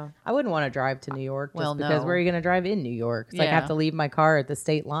 Yeah. I wouldn't want to drive to New York just Well, because no. where are you going to drive in New York? It's like I have Yeah. to leave my car at the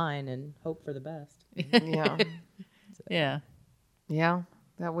state line and hope for the best. Yeah. Yeah. Yeah.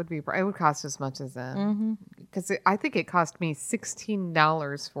 That would be. It would cost as much as that. Because I think it cost me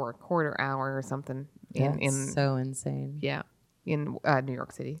 $16 for a quarter hour or something in so insane in New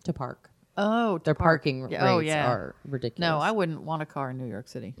York City. to park. Oh, to Their park. parking rates Oh, yeah. are ridiculous. No, I wouldn't want a car in New York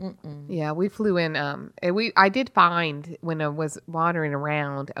City. Yeah, we flew in. I did find when I was wandering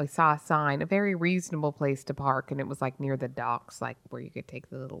around, I saw a sign, a very reasonable place to park, and it was like near the docks, like where you could take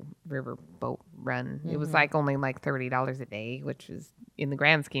the little river boat run. It was like only like $30 a day, which is in the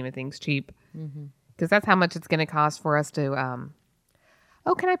grand scheme of things cheap, because that's how much it's going to cost for us to.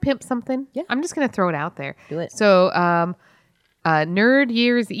 Oh, can I pimp something? Yeah. I'm just going to throw it out there. Do it. So, Nerd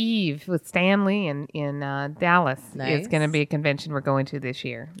Year's Eve with Stanley in Dallas. It's going to Nice. be a convention we're going to this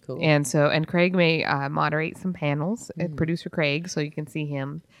year. Cool. And Craig may moderate some panels, producer Craig, so you can see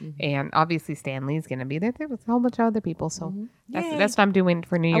him. And obviously Stanley's going to be there. There was a whole bunch of other people. So that's what I'm doing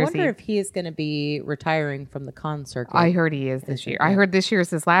for New I Year's wonder Eve. if he is going to be retiring from the con circuit. I heard he is this year. I heard this year is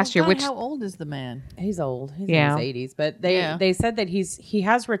his last year, God, which how old is the man? He's old. He's Yeah. in his 80s. But they said that he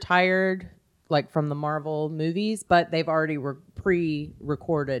has retired like from the Marvel movies, but they've already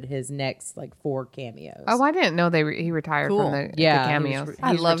pre-recorded his next like 4 cameos. oh, I didn't know he retired Cool. from the Yeah, cameos.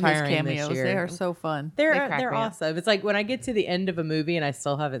 I He's love his retiring this cameos. year. They are so fun. They They're crack me up. awesome. It's like when I get to the end of a movie and I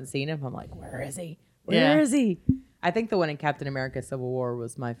still haven't seen him, I'm like, where is he? Yeah. Where is he? I think the one in Captain America: Civil War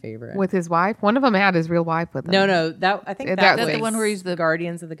was my favorite. With his wife, one of them had his real wife with him. no, I think That that was- was the one where he's the-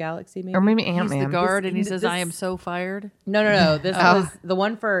 Guardians of the Galaxy, maybe. or maybe He's Ant the Man. guard, and he says, this- "I am so fired." No. This was the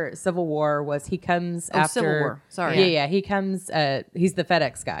one for Civil War. Was he comes after Civil War. Sorry. Yeah. He comes. He's the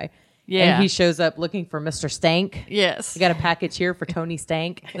FedEx guy. Yeah. And he shows up looking for Mr. Stank. Yes, We got a package here for Tony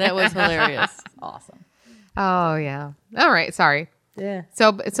Stank. that was hilarious. Awesome. Oh yeah. All right. Sorry. Yeah.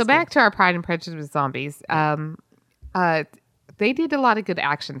 So back to our Pride and Prejudice with zombies. They did a lot of good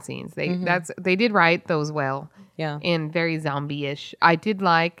action scenes. They did write those well. Yeah. And very zombie-ish. I did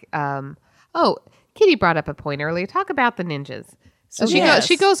like. Kitty brought up a point earlier. Talk about the ninjas. So yes.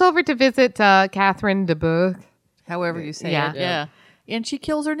 she goes over to visit Catherine de Bourgh. However you say Yeah. it, yeah. And she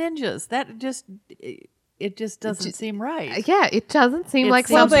kills her ninjas. That just it just doesn't seem right. Yeah, it doesn't seem It like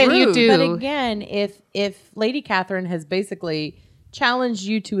seems something you rude, do. But again, if Lady Catherine has basically challenged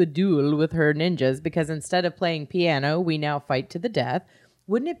you to a duel with her ninjas because instead of playing piano, we now fight to the death,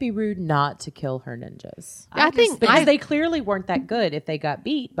 wouldn't it be rude not to kill her ninjas? I think Because they clearly weren't that good if they got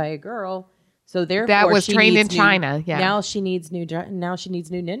beat by a girl. So therefore, That was she trained needs in China, yeah. Now she needs new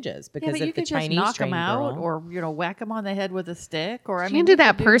ninjas because Yeah, but you if the could just Chinese knock them trained out, girl, or whack them on the head with a stick, or I she mean, can do you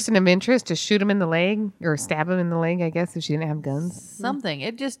that could person of interest to shoot him in the leg or stab him in the leg, I guess, if she didn't have guns. something.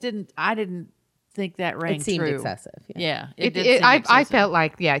 It just didn't. I didn't think that rang it seemed true. excessive. Yeah. Yeah, It, did it, seem I excessive. felt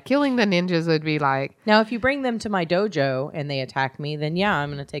like, killing the ninjas would be like, Now, if you bring them to my dojo and they attack me, then yeah, I'm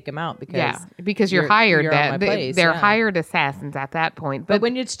going to take them out because you're hired. you're on That my they- place, they're yeah. hired assassins at that point. But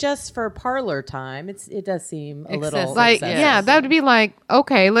when it's just for parlor time, it does seem a little Excessive. like, excessive. yeah, that would be like,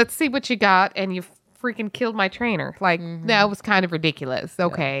 okay, let's see what you got, and you freaking killed my trainer. Like that was kind of ridiculous.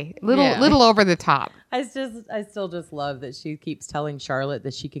 Okay, little over the top. I still just love that she keeps telling Charlotte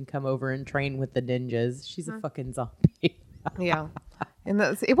that she can come over and train with the ninjas. She's a fucking zombie. Yeah, and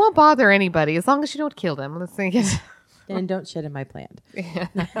it won't bother anybody as long as you don't kill them. Let's think. And don't shit in my plant.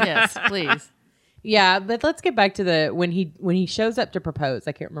 Yes, please. Yeah, but let's get back to the when he shows up to propose.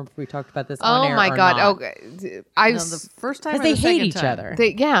 I can't remember if we talked about this on air Oh my or God! not. I No, the first time or Because they the hate second each time? other.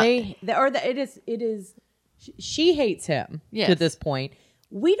 It is. She hates him to Yes. this point.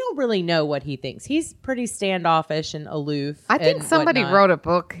 We don't really know what he thinks. He's pretty standoffish and aloof. I think and somebody whatnot. wrote a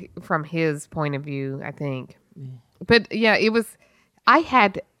book from his point of view, I think. But yeah, it was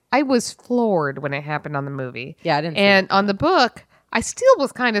I was floored when it happened on the movie. Yeah, I didn't see And it. on the book, I still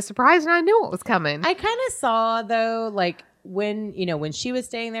was kind of surprised and I knew it was coming. I kind of saw though, like when she was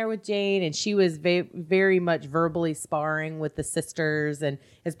staying there with Jane, and she was very much verbally sparring with the sisters, and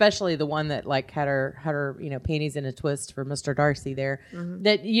especially the one that like had her panties in a twist for Mr. Darcy there.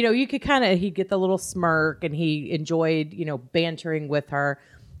 That you could he'd get the little smirk, and he enjoyed bantering with her,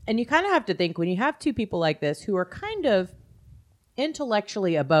 and you kind of have to think when you have two people like this who are kind of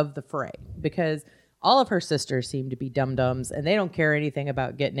intellectually above the fray, because all of her sisters seem to be dum-dums and they don't care anything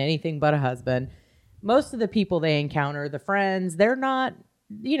about getting anything but a husband. Most of the people they encounter, the friends, they're not,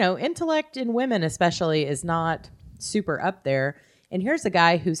 intellect in women especially is not super up there. And here's a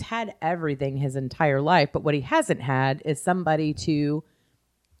guy who's had everything his entire life, but what he hasn't had is somebody to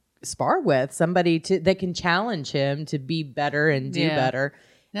spar with, somebody that can challenge him to be better and do better.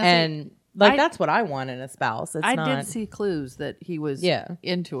 Now, see, And that's what I want in a spouse. It's I not, did see clues that he was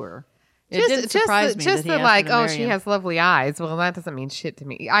into her. It just, didn't surprise me just that he the asked her to marry she him. has lovely eyes. Well, that doesn't mean shit to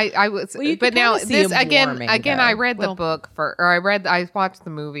me. I was, Well, you but could now kinda see this him again. warming, I though. read the book I watched the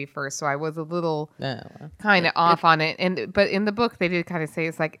movie first, so I was a little No. kind of off on it. But in the book, they did kind of say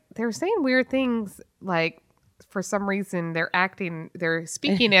it's like they're saying weird things, like for some reason they're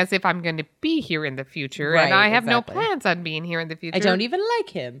speaking as if I'm going to be here in the future, and Right, I have exactly. no plans on being here in the future. I don't even like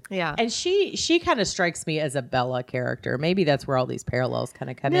him. Yeah. And she kind of strikes me as a Bella character. Maybe that's where all these parallels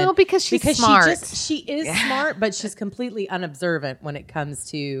kind of come in. No, because she's smart. She is smart, but she's completely unobservant when it comes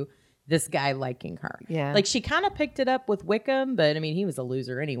to this guy liking her. Yeah. Like she kind of picked it up with Wickham, but I mean, he was a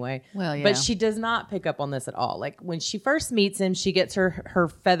loser anyway. Well, yeah. But she does not pick up on this at all. Like when she first meets him, she gets her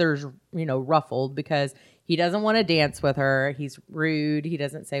feathers, ruffled because he doesn't want to dance with her. He's rude. He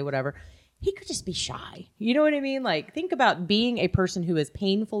doesn't say whatever. He could just be shy. You know what I mean? Like, think about being a person who is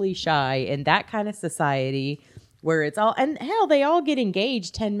painfully shy in that kind of society where it's all, and hell, they all get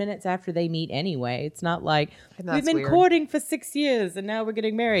engaged 10 minutes after they meet anyway. It's not like, we've been courting for 6 years and now we're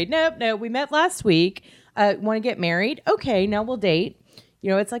getting married. Nope. We met last week. Want to get married? Okay, now we'll date.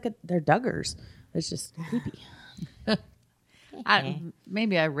 It's like they're Duggars. It's just creepy.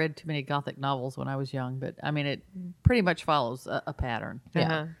 Maybe I read too many Gothic novels when I was young, but I mean, it pretty much follows a pattern.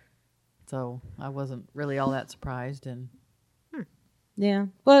 Uh-huh. So I wasn't really all that surprised. And Yeah.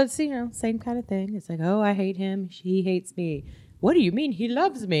 Well, it's, same kind of thing. It's like, oh, I hate him. He hates me. What do you mean he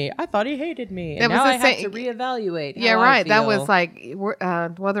loves me? I thought he hated me. And now I have to reevaluate. Yeah, how right. I That feel. was like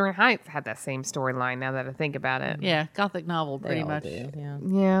Wuthering Heights had that same storyline. Now that I think about it. yeah, Gothic novel They pretty all much. do,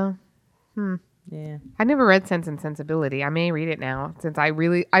 Yeah. Yeah. Yeah. I never read Sense and Sensibility. I may read it now since I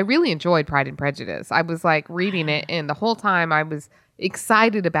really enjoyed Pride and Prejudice. I was like reading it, and the whole time I was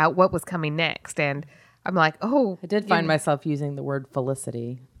excited about what was coming next. And I'm like, oh, I did find myself using the word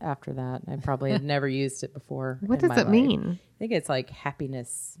felicity after that. I probably had never used it before. what in does my it life. mean? I think it's like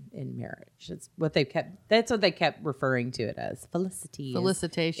happiness in marriage. It's what they kept. That's what they kept referring to it as. Felicity.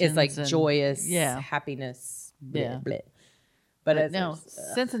 Felicitations is like and- joyous. yeah. Happiness. Bleh, Yeah. bleh. But it's No,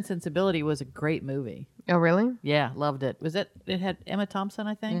 Sense and Sensibility was a great movie. Oh, really? Yeah, loved it. Was it? It had Emma Thompson,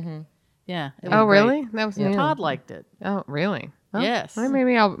 I think. Yeah. It was Oh, great. really? That was new. Todd liked it. Oh, really? Oh, Yes. well,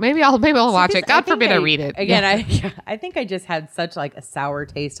 maybe I'll watch it. God forbid I read it. Again, I think I just had such like a sour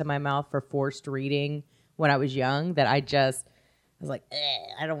taste in my mouth for forced reading when I was young that I was like,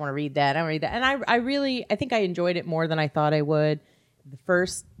 I don't want to read that. I don't read that. And I think I enjoyed it more than I thought I would.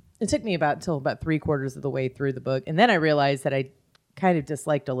 It took me until about 3/4 of the way through the book. And then I realized that I kind of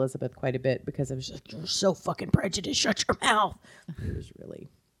disliked Elizabeth quite a bit because I was just, you're so fucking prejudiced. Shut your mouth. It was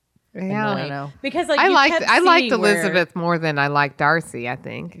really Yeah. annoying. I don't know. Because like I you liked kept seeing where- Elizabeth more than I liked Darcy, I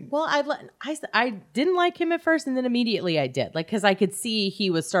think. Well, I didn't like him at first, and then immediately I did. Like, because I could see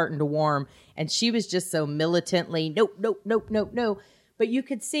he was starting to warm, and she was just so militantly, nope. But you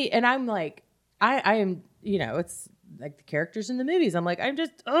could see, and I'm like, I am, it's like the characters in the movies. I'm like,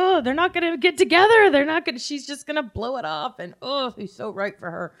 they're not going to get together. She's just going to blow it off, and he's so right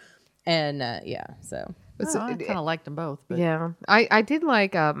for her. And so. I kind of liked them both. But Yeah, I did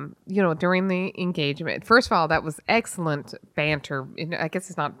like during the engagement. First of all, that was excellent banter. I guess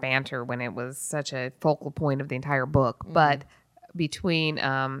it's not banter when it was such a focal point of the entire book, but between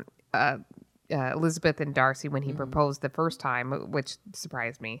Elizabeth and Darcy when he proposed the first time, which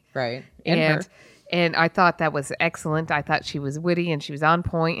surprised me. Right. And I thought that was excellent. I thought she was witty and she was on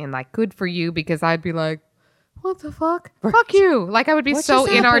point and like good for you, because I'd be like, what the fuck? Fuck you. Like I would be What so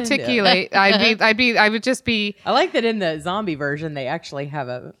just happened? inarticulate. I would just be. I like that in the zombie version they actually have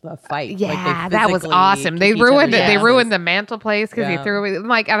a fight. Yeah, Like they that was physically awesome. They kick each ruined it. other's They asses. ruined the mantle place because Yeah. he threw it.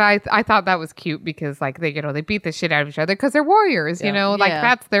 Like, and I thought that was cute because like they beat the shit out of each other because they're warriors. You Yeah. know, like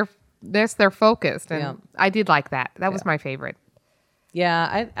Yeah. that's their focus, and Yeah. I did like that. That was my favorite.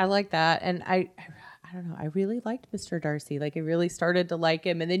 Yeah, I like that, and I don't know. I really liked Mr. Darcy. Like, I really started to like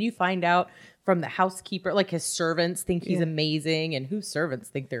him, and then you find out from the housekeeper, like his servants think he's amazing, and whose servants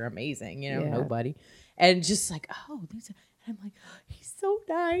think they're amazing? You know, Yeah. nobody. And just like, oh, these are, and I'm like, he's so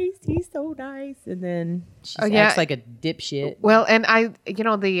nice. He's so nice. And then she acts like a dipshit. Well, and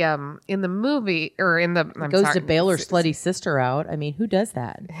the in the movie or in the Goes to bail her slutty sister out. I mean, who does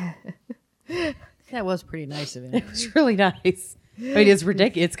that? That was pretty nice of him. It was really nice. I mean, it's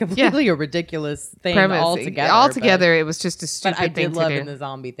ridiculous. It's completely a ridiculous thing premise. altogether. Altogether, it was just a stupid But I thing did love to in do. the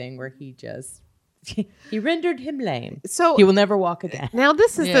zombie thing where he just he rendered him lame. So He will never walk again. now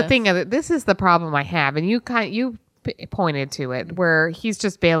this is the Yes. thing. This is the problem I have, and you pointed to it where he's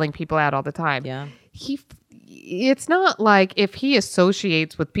just bailing people out all the time. Yeah. It's not like if he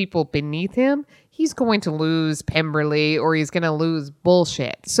associates with people beneath him, he's going to lose Pemberley or he's going to lose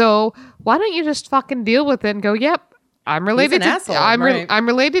bullshit. So why don't you just fucking deal with it and go, yep, I'm related an asshole, right. I'm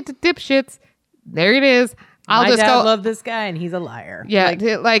related to dipshits. There it is. I'll My just dad go. loved this guy and he's a liar. Yeah,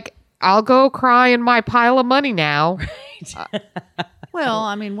 like I'll go cry in my pile of money now. Well,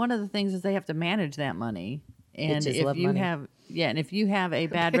 I mean, one of the things is they have to manage that money, and Bitches if love you money. have, and if you have a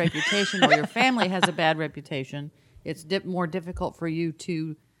bad reputation or your family has a bad reputation, it's more difficult for you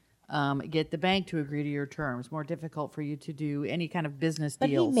to get the bank to agree to your terms. More difficult for you to do any kind of business But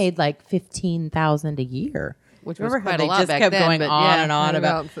deals. he made like $15,000 a year. Which was Remember how quite a they lot just back kept then, going but on yeah. and on I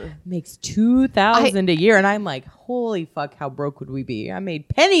about know. makes $2,000 a year, and I'm like, holy fuck, how broke would we be? I made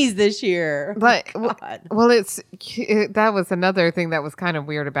pennies this year. But God. well, that was another thing that was kind of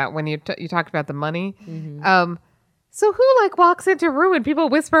weird about when you talked about the money. So who like walks into a room and people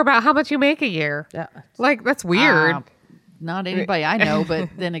whisper about how much you make a year? Yeah. Like that's weird. Not anybody I know, but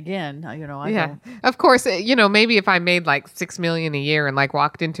then again, I Yeah, don't. of course. Maybe if I made like $6 million a year and like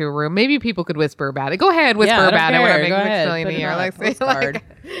walked into a room, maybe people could whisper about it. Go ahead, whisper I don't about it when I care. make Go $6 ahead. million Put a it year. on a Like, postcard.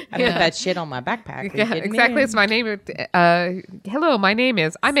 I put that shit on my backpack. Are you yeah, kidding exactly. me? It's my name. Hello, my name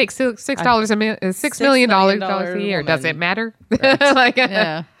is. I make $6 million a year. Does it woman. matter? Like,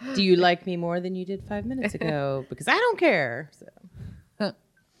 Yeah. Do you like me more than you did 5 minutes ago? Because I don't care. So.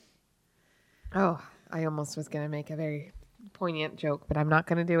 oh, I almost was going to make a very poignant joke, but I'm not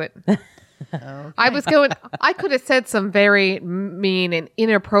going to do it. I could have said some very mean and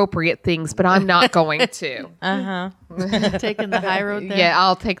inappropriate things, but I'm not going to. Taking the high road there. Yeah,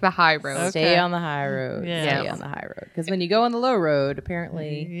 I'll take the high road. Stay on the high road. Yeah. Stay on the high road. Because when you go on the low road,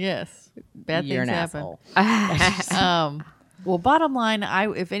 apparently Yes. Bad you're things an happen. asshole. Well, bottom line,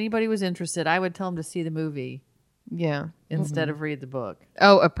 if anybody was interested, I would tell them to see the movie Yeah. instead of read the book.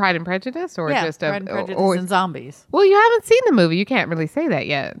 Oh, a Pride and Prejudice, or Yeah, just Pride and Prejudice or, and Zombies. well, you haven't seen the movie. You can't really say that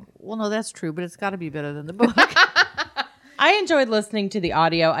yet. Well, no, that's true, but it's got to be better than the book. I enjoyed listening to the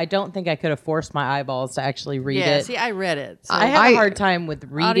audio. I don't think I could have forced my eyeballs to actually read yeah, it. see, I read it. So I had a hard time with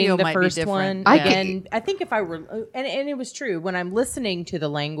reading Audio the might be first different. one. I get- And I think if I were, and it was true, when I'm listening to the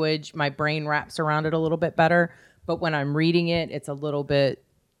language, my brain wraps around it a little bit better. But when I'm reading it, it's a little bit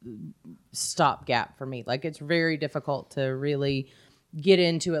stopgap for me. Like it's very difficult to really get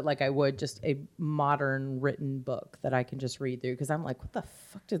into it like I would just a modern written book that I can just read through, because I'm like, what the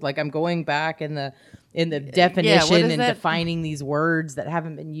fuck did, like I'm going back in the definition is and that? defining these words that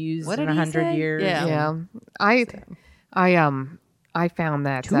haven't been used What in did he 100 say? years. Yeah. Yeah, I found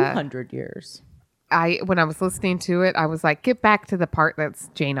that 200 years. when I was listening to it, I was like, get back to the part that's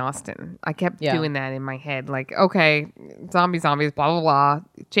Jane Austen. I kept Yeah. doing that in my head, like, okay, zombies, blah blah blah,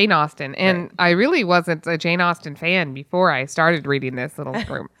 Jane Austen, and I really wasn't a Jane Austen fan before I started reading this little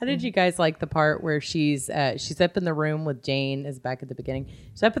room. How did you guys like the part where she's up in the room with Jane? Is back at the beginning.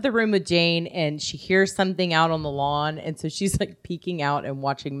 She's up at the room with Jane, and she hears something out on the lawn, and so she's like peeking out and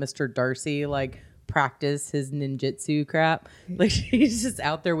watching Mr. Darcy like practice his ninjutsu crap. Like she's just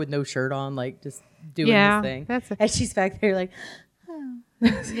out there with no shirt on, like just doing Yeah, this thing. that's and she's back there like,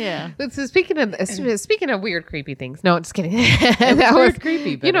 Yeah. But so speaking of weird, creepy things. No, just kidding. That was weird,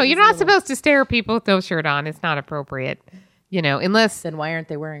 creepy, but You know, it you're was a not little- supposed to stare at people with no shirt on. It's not appropriate. You know, unless. then why aren't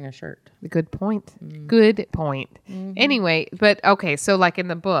they wearing a shirt? Good point. Good point. Anyway, but okay, so like in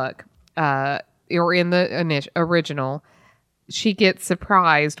the book, or in the original, she gets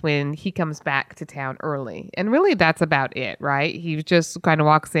surprised when he comes back to town early. And really, that's about it, right? He just kind of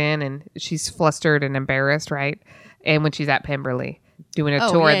walks in and she's flustered and embarrassed, right? And when she's at Pemberley doing a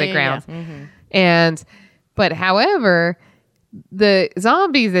tour of the grounds. And, but however, the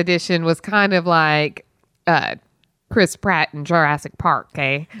Zombies edition was kind of like Chris Pratt in Jurassic Park,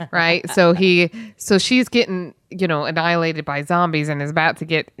 okay? Right? so she's getting, annihilated by zombies and is about to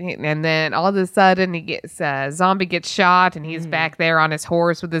get, and then all of a sudden zombie gets shot and he's back there on his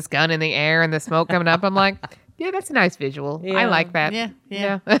horse with his gun in the air and the smoke coming up. I'm like, yeah, that's a nice visual. I like that.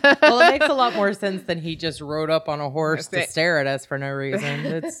 Yeah. Well, it makes a lot more sense than he just rode up on a horse to stare at us for no reason.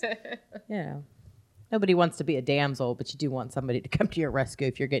 It's, nobody wants to be a damsel, but you do want somebody to come to your rescue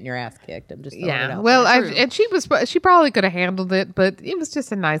if you're getting your ass kicked. I'm just throwing it out well, there. and she probably could have handled it, but it was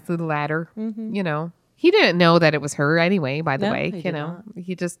just a nice little ladder. He didn't know that it was her anyway. By the way,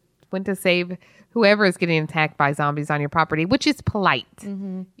 he just went to save whoever is getting attacked by zombies on your property, which is polite.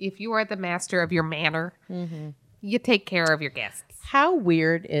 If you are the master of your manor, you take care of your guests. How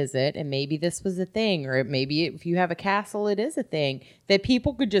weird is it, and maybe this was a thing, or maybe if you have a castle, it is a thing, that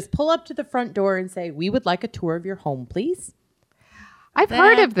people could just pull up to the front door and say, we would like a tour of your home, please? I've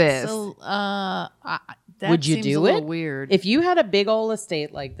heard of this. Would you do it? Weird. If you had a big old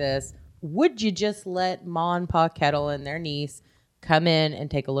estate like this, would you just let Ma and Pa Kettle and their niece come in and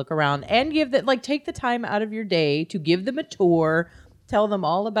take a look around and take the time out of your day to give them a tour, tell them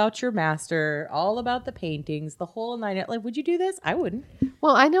all about your master, all about the paintings, the whole nine? Like, would you do this? I wouldn't.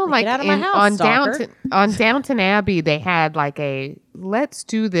 Well, I know, Get out of my house, on Downton Abbey, they had let's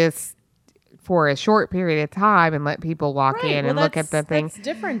do this for a short period of time and let people walk in and look at the thing. That's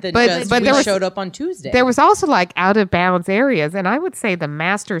different than but we showed up on Tuesday. There was also out of bounds areas, and I would say the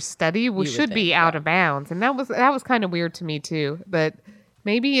master's study should be out of bounds, and that was kind of weird to me too. But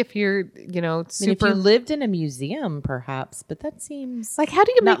maybe if you're super, if you lived in a museum, perhaps, but that seems how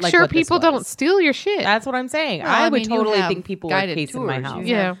do you make sure people don't steal your shit? That's what I'm saying. No, I would you totally have think people would case in my tours.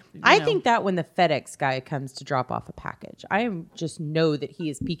 house. I think that when the FedEx guy comes to drop off a package, I just know that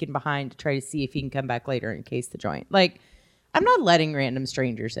he is peeking behind to try to see if he can come back later and case the joint. I'm not letting random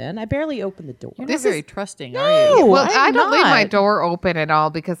strangers in. I barely open the door. You're not very trusting, are you? Well, I don't leave my door open at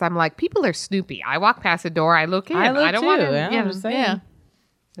all because I'm like, people are snoopy. I walk past the door, I look in. I don't want to. I'm just saying. Yeah.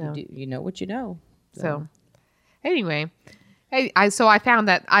 So. You know what you know. So anyway, I found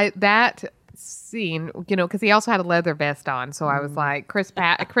that scene, because he also had a leather vest on. So I was like, Chris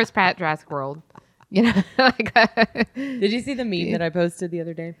Pratt, Jurassic World. Did you see the meme that I posted the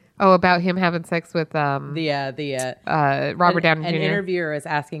other day? Oh, about him having sex with Robert Downey Jr. An interviewer is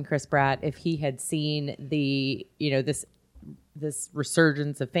asking Chris Pratt if he had seen the this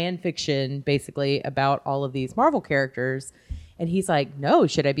resurgence of fan fiction, basically about all of these Marvel characters. And he's like, no,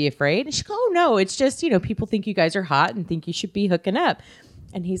 should I be afraid? And she goes, oh, no, it's just, people think you guys are hot and think you should be hooking up.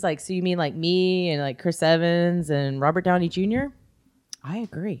 And he's like, so you mean like me and like Chris Evans and Robert Downey Jr.? I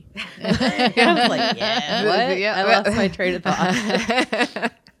agree. I was like, yeah, what? Yeah. I lost my train of thought.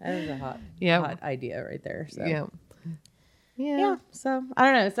 That was a hot idea right there. So. Yeah. So I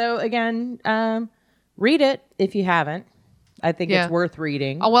don't know. So again, read it if you haven't. I think it's worth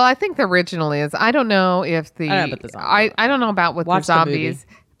reading. Oh, well, I think the original is. I don't know if the. I don't know about the zombies. I don't know about with Watch the zombies,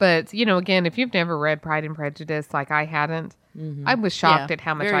 the but again, if you've never read Pride and Prejudice, like I hadn't, I was shocked at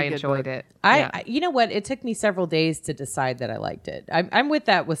how much I enjoyed it. I you know what? It took me several days to decide that I liked it. I'm with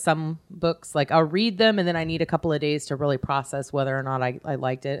that with some books. Like I'll read them and then I need a couple of days to really process whether or not I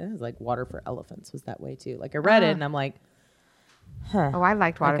liked it. It was like Water for Elephants was that way too. Like I read it and I'm like, huh. Oh, I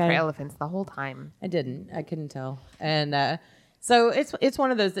liked Water for Elephants the whole time. I didn't. I couldn't tell. And so it's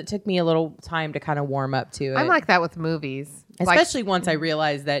one of those that took me a little time to kind of warm up to it. I'm like that with movies, especially once I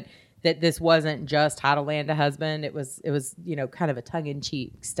realized that this wasn't just How to Land a Husband. It was kind of a tongue in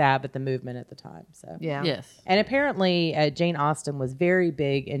cheek stab at the movement at the time. So Yes. And apparently Jane Austen was very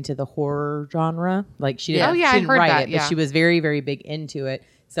big into the horror genre. Like she didn't, I heard write that, it, but she was very very big into it.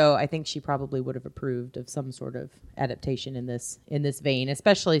 So I think she probably would have approved of some sort of adaptation in this vein,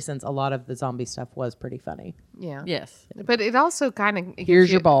 especially since a lot of the zombie stuff was pretty funny. Yeah. Yes. But it also kind of here's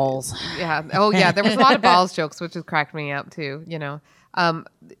your balls. Yeah. Oh yeah. There was a lot of balls jokes, which has cracked me up too.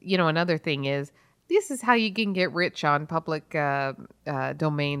 Another thing is this is how you can get rich on public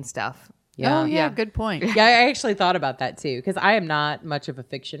domain stuff. Yeah. Oh, yeah. Good point. Yeah, I actually thought about that too because I am not much of a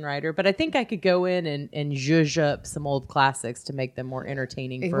fiction writer, but I think I could go in and zhuzh up some old classics to make them more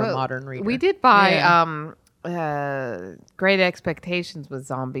entertaining for a modern reader. We did buy Great Expectations with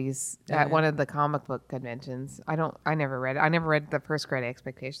zombies at one of the comic book conventions. I never read it. I never read the first Great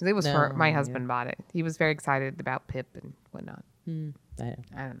Expectations. It was for my husband bought it. He was very excited about Pip and whatnot. I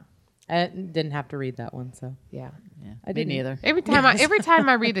don't know. I didn't have to read that one, so Yeah. Yeah, I me didn't. neither. Every time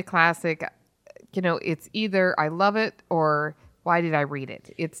I read a classic, it's either I love it or why did I read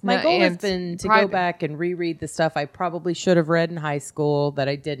it? It's my not, goal has and been to pri- go back and reread the stuff I probably should have read in high school that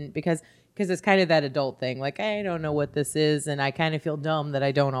I didn't because it's kind of that adult thing. Like, I don't know what this is, and I kind of feel dumb that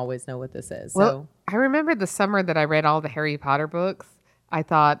I don't always know what this is. Well, I remember the summer that I read all the Harry Potter books. I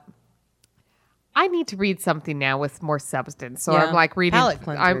thought, I need to read something now with more substance. So Yeah. I'm like reading. Palate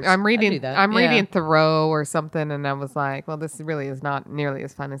cleansers. I'm I reading. do that. I'm Yeah. reading Thoreau or something, and I was like, well, this really is not nearly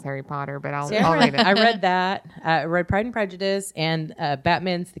as fun as Harry Potter, but I'll read it. I read that. I read Pride and Prejudice and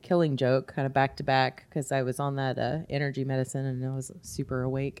Batman's The Killing Joke, kind of back to back, because I was on that energy medicine and I was super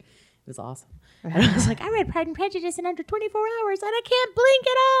awake. It was awesome. And I was like, I read Pride and Prejudice in under 24 hours and I can't blink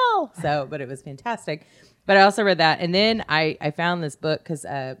at all. So, but it was fantastic. But I also read that. And then I found this book because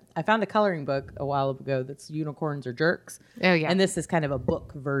I found a coloring book a while ago that's Unicorns Are Jerks. Oh, yeah. And this is kind of a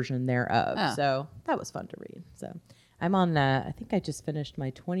book version thereof. Oh. So that was fun to read. So I'm on, I think I just finished my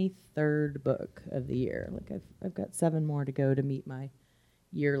 23rd book of the year. Like I've got 7 more to go to meet my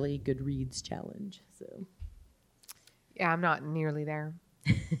yearly Goodreads challenge. So Yeah, I'm not nearly there.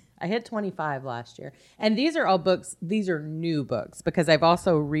 I hit 25 last year. And these are all books. These are new books because I've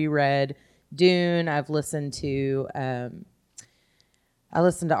also reread Dune. I've listened to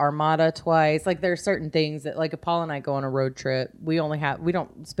Armada twice. Like there are certain things that, like, if Paul and I go on a road trip, we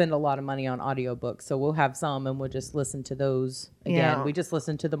don't spend a lot of money on audiobooks. So we'll have some and we'll just listen to those again. Yeah. We just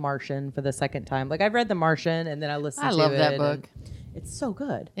listened to The Martian for the second time. Like I've read The Martian and then I listened to it. I love that book. It's so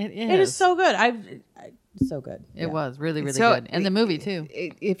good. It It is is. so good. So good. It was really, really So, good. And the movie, too.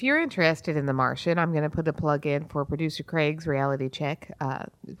 If you're interested in The Martian, I'm going to put a plug in for producer Craig's Reality Check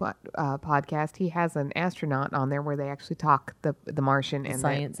podcast. He has an astronaut on there where they actually talk the Martian and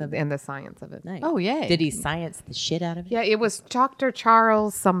science of it. and the science of it. Nice. Oh, yay. Did he science the shit out of it? Yeah, it was Dr.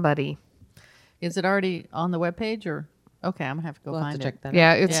 Charles somebody. Is it already on the webpage or? Okay, I'm going to have to go We'll have find to it. check that out.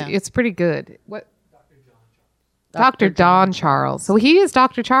 Yeah, Yeah. it's pretty good. What? Dr. Don Charles. So he is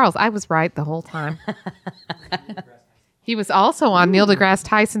Dr. Charles. I was right the whole time. He was also on Neil deGrasse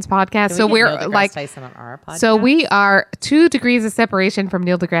Tyson's podcast. Can So we get we're Neil deGrasse like, Tyson on our podcast? so we are 2 degrees of separation from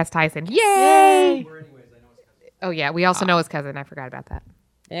Neil deGrasse Tyson. Yay! Oh yeah, we also know his cousin. I forgot about that.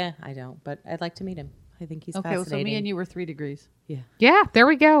 Yeah, I don't, but I'd like to meet him. I think he's Okay, well, so fascinating. me and you were 3 degrees. Yeah. Yeah, there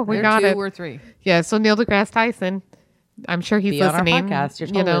we go. We There got 2, it. we're 3. Yeah, so Neil deGrasse Tyson. I'm sure he's Be on our listening. podcast. You're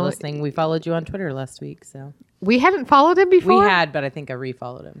totally listening. We followed you on Twitter last week, so We hadn't followed him before. we had, but I think I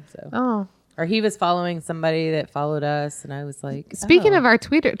refollowed him. So, Oh, or he was following somebody that followed us, and I was like, speaking of our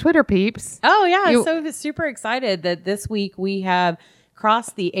Twitter peeps. oh yeah, you- so I was super excited that this week we have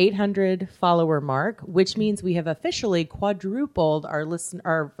crossed the 800 follower mark, which means we have officially quadrupled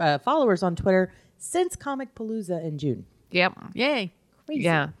our followers on Twitter since Comic Palooza in June. Yep. Yay. Crazy.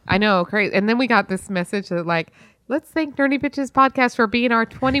 Yeah, I know, crazy. And then we got this message that like, let's thank Nerdy Bitches Podcast for being our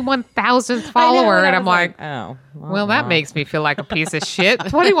 21,000th follower, and I'm like, oh, well, that makes me feel like a piece of shit.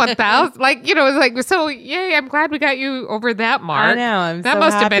 21,000, like it's like so. Yay! I'm glad we got you over that mark. I know. That so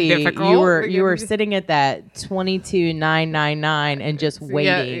must have been happy. difficult. You were sitting at that 22,999 and just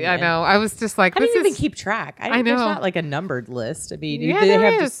waiting. Yeah, I and know. I was just like, How do this you even is. keep track? I There's know. not like a numbered list. I mean, Yeah, they there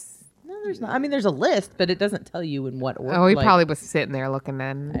have is. just. No, there's not. I mean, there's a list, but it doesn't tell you in what order. Oh, he like- probably was sitting there looking.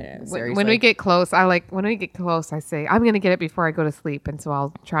 And know, when seriously. we get close, when we get close, I say I'm going to get it before I go to sleep, and so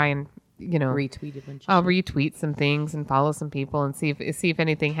I'll try and retweet a bunch of I'll shit. retweet some things and follow some people and see if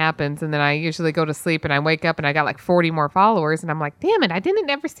anything happens. And then I usually go to sleep and I wake up and I got like 40 more followers and I'm like, damn it, I didn't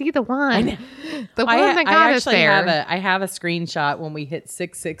ever see the one. The one that got us there. I have a screenshot when we hit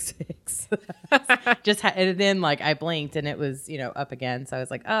 666. And then like I blinked and it was up again. So I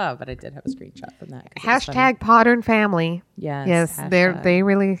was like, oh, but I did have a screenshot from that. 'cause it was funny. Hashtag Podern Family. Yes. Yes, hashtag. they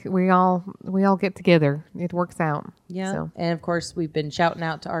really we all get together. It works out. Yeah. So. And of course, we've been shouting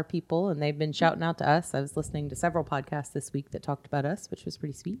out to our people and they've been shouting out to us. I was listening to several podcasts this week that talked about us, which was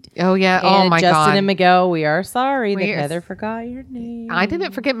pretty sweet. Oh yeah. And Oh my Justin God. and Miguel, we are sorry that We are- Heather forgot your name. I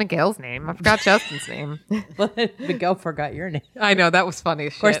didn't forget Miguel's name. I forgot Justin's name. But Miguel forgot your name. I know that was funny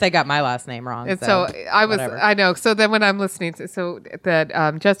as shit. Of course, they got my last name wrong. And so whatever. I know. So then when I'm listening to,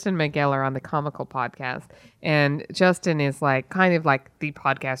 that Justin and Miguel are on the Comical podcast, and Justin is like kind of like the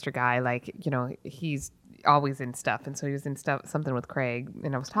podcaster guy, like, he's always in stuff. And so he was in something with Craig,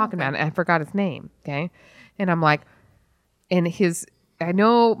 and I was talking about it, and I forgot his name. Okay. And I'm like, I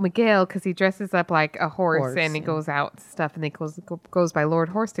know Miguel because he dresses up like a horse and he goes out and stuff, and he goes by Lord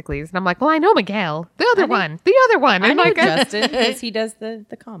Horsticles. And I'm like, well, I know Miguel, the other one. I And know like, Justin because he does the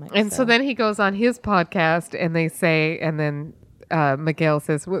comics. and so then he goes on his podcast and they say, and then Miguel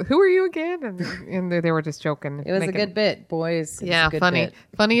says, "Who are you again?" And they were just joking. It was a good bit, boys. It was Yeah, a good funny, bit.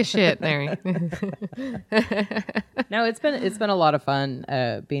 funny as shit, Mary. No, it's been a lot of fun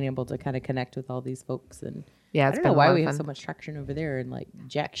being able to kind of connect with all these folks, and Yeah, I it's don't been know a why lot we of have fun. so much traction over there and like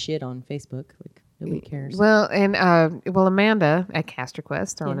jack shit on Facebook. Like nobody cares. Well, and Amanda at Cast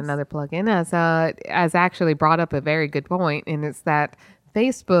Request, throwing Yes. another plug in, has actually brought up a very good point, and it's that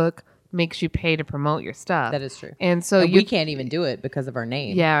Facebook makes you pay to promote your stuff. That is true. And so we can't even do it because of our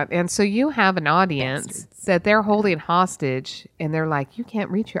name. yeah, and so you have an audience that they're holding hostage, and they're like, you can't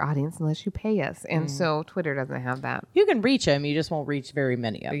reach your audience unless you pay us. And so Twitter doesn't have that. You can reach them, you just won't reach very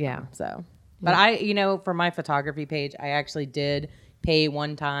many of Yeah. them. So, but I, for my photography page, I actually did pay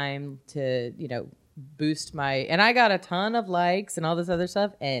one time to, boost my, and I got a ton of likes and all this other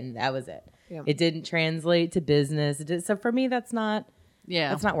stuff, and that was it. Yep. It didn't translate to business. So for me, that's not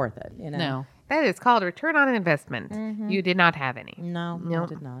worth it. No. That is called return on investment. You did not have any. No, Nope. I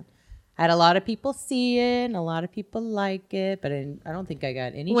did not. I had a lot of people see it and a lot of people like it, but I don't think I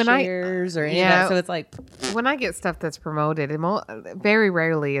got any shares or any of that. So it's like, When I get stuff that's promoted, very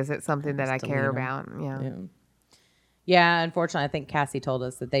rarely is it something that I care delete 'em. about. Yeah. yeah, unfortunately, I think Cassie told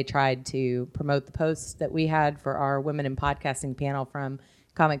us that they tried to promote the posts that we had for our Women in Podcasting panel from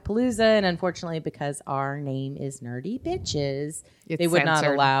Comic Palooza, and unfortunately, because our name is Nerdy Bitches, It's they would not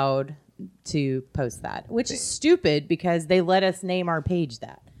censored. allowed to post that, which is stupid because they let us name our page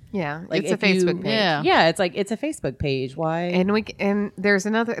that. Yeah, Like it's a if you- Facebook page. Yeah. It's like it's a Facebook page. Why? And there's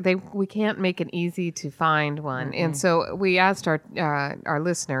another. We can't make an easy to find one, and so we asked our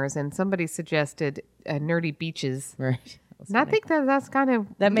listeners, and somebody suggested Nerdy Beaches. right. And I think that's kind of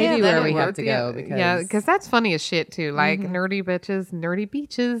That may be where that we have works. to go Yeah, because- because that's funny as shit too. Like nerdy bitches, nerdy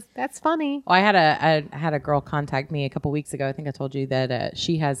beaches. That's funny. Well, I had a girl contact me a couple weeks ago. I think I told you that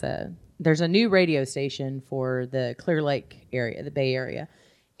there's a new radio station for the Clear Lake area, the Bay Area,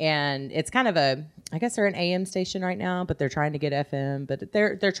 and it's kind of I guess they're an AM station right now, but they're trying to get FM, but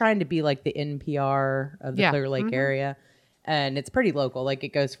they're trying to be like the NPR of the Yeah. Clear Lake area, and it's pretty local. Like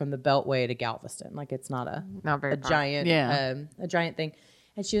it goes from the Beltway to Galveston. Like it's not Not very a far. giant Yeah. a giant thing.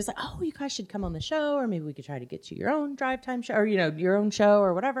 And she was like, "Oh, you guys should come on the show, or maybe we could try to get you your own drive time show, or your own show,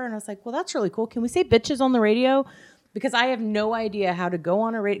 or whatever." And I was like, "Well, that's really cool. Can we say bitches on the radio?" Because I have no idea how to go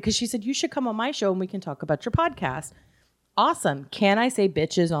on a radio. Because she said you should come on my show and we can talk about your podcast. Awesome. Can I say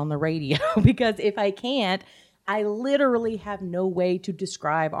bitches on the radio? Because if I can't, I literally have no way to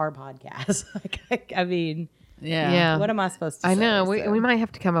describe our podcast. I mean, Yeah. what am I supposed to I say? know. So- We might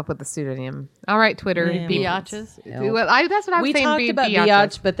have to come up with a pseudonym. All right, Twitter. Yeah. Biatches. Well, that's what I was we saying. talked about biatches.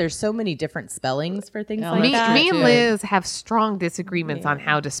 biatch, but there's so many different spellings for things Yeah, like Me, that. me and too. Liz have strong disagreements on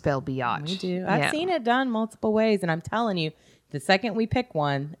how to spell biatch. We do. I've seen it done multiple ways, and I'm telling you, the second we pick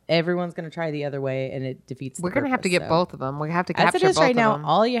one, everyone's going to try the other way, and it defeats. We're the going to have to purpose, get so. both of them. We have to As capture it is both right of now, them.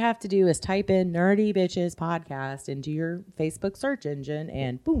 all you have to do is type in "Nerdy Bitches Podcast" into your Facebook search engine,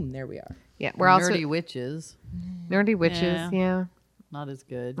 and boom, there we are. Yeah, we're also Nerdy witches. nerdy witches. Yeah. Yeah, Not as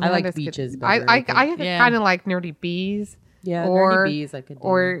good. I like that's good. beaches I better, I think. Yeah. kind of like nerdy bees. Yeah, or nerdy bees. I could do.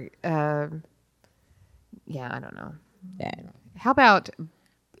 or yeah, I don't know. yeah, I know. How about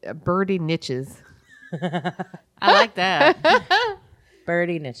birdie niches? I like that.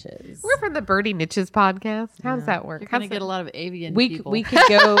 Birdie niches. We're from the Birdie Niches podcast. How does that work? You're going to get a lot of avian We people. we could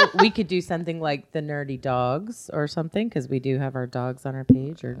go. We could do something like the nerdy dogs or something because we do have our dogs on our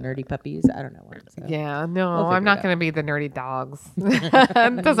page or nerdy puppies. I don't know what. So. Yeah, no, We'll I'm figure not it going to be the nerdy dogs.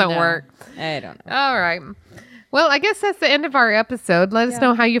 It doesn't No. work. I don't know. All right. Well, I guess that's the end of our episode. Let us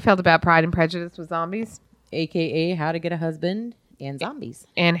know how you felt about Pride and Prejudice with zombies AKA How to Get a Husband and Zombies.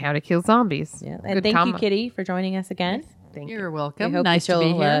 and How to Kill Zombies. Yeah, and Good thank you, combo. Kitty, for joining us again. Thank you. You're We welcome. hope Nice that to be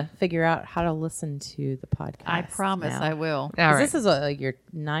you'll here. figure out how to listen to the podcast. I promise now. I will. All 'Cause right. This is like your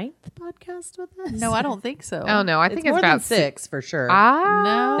 9th podcast with us. No, I don't think so. Oh no, I think it's more about than 6 for sure.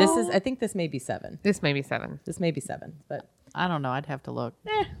 No. This is. I think this may be 7. This may be 7. This may be 7, but I don't know. I'd have to look.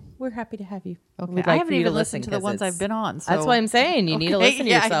 we're happy to have you. Okay. We'd I like haven't for you even to listened to the 'cause ones it's- I've been on. So. That's why I'm saying you need to Okay, listen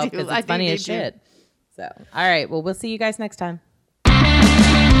to yeah, I yourself do. because I it's do funny need as to. shit. So, all right. Well, we'll see you guys next time.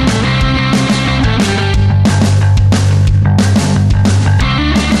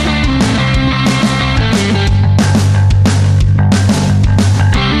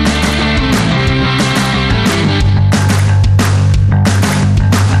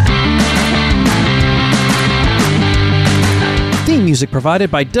 Theme music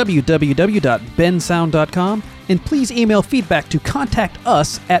provided by www.bensound.com, and please email feedback to contact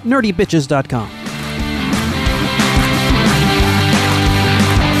us at nerdybitches.com.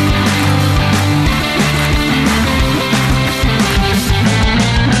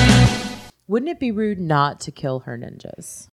 Wouldn't it be rude not to kill her ninjas?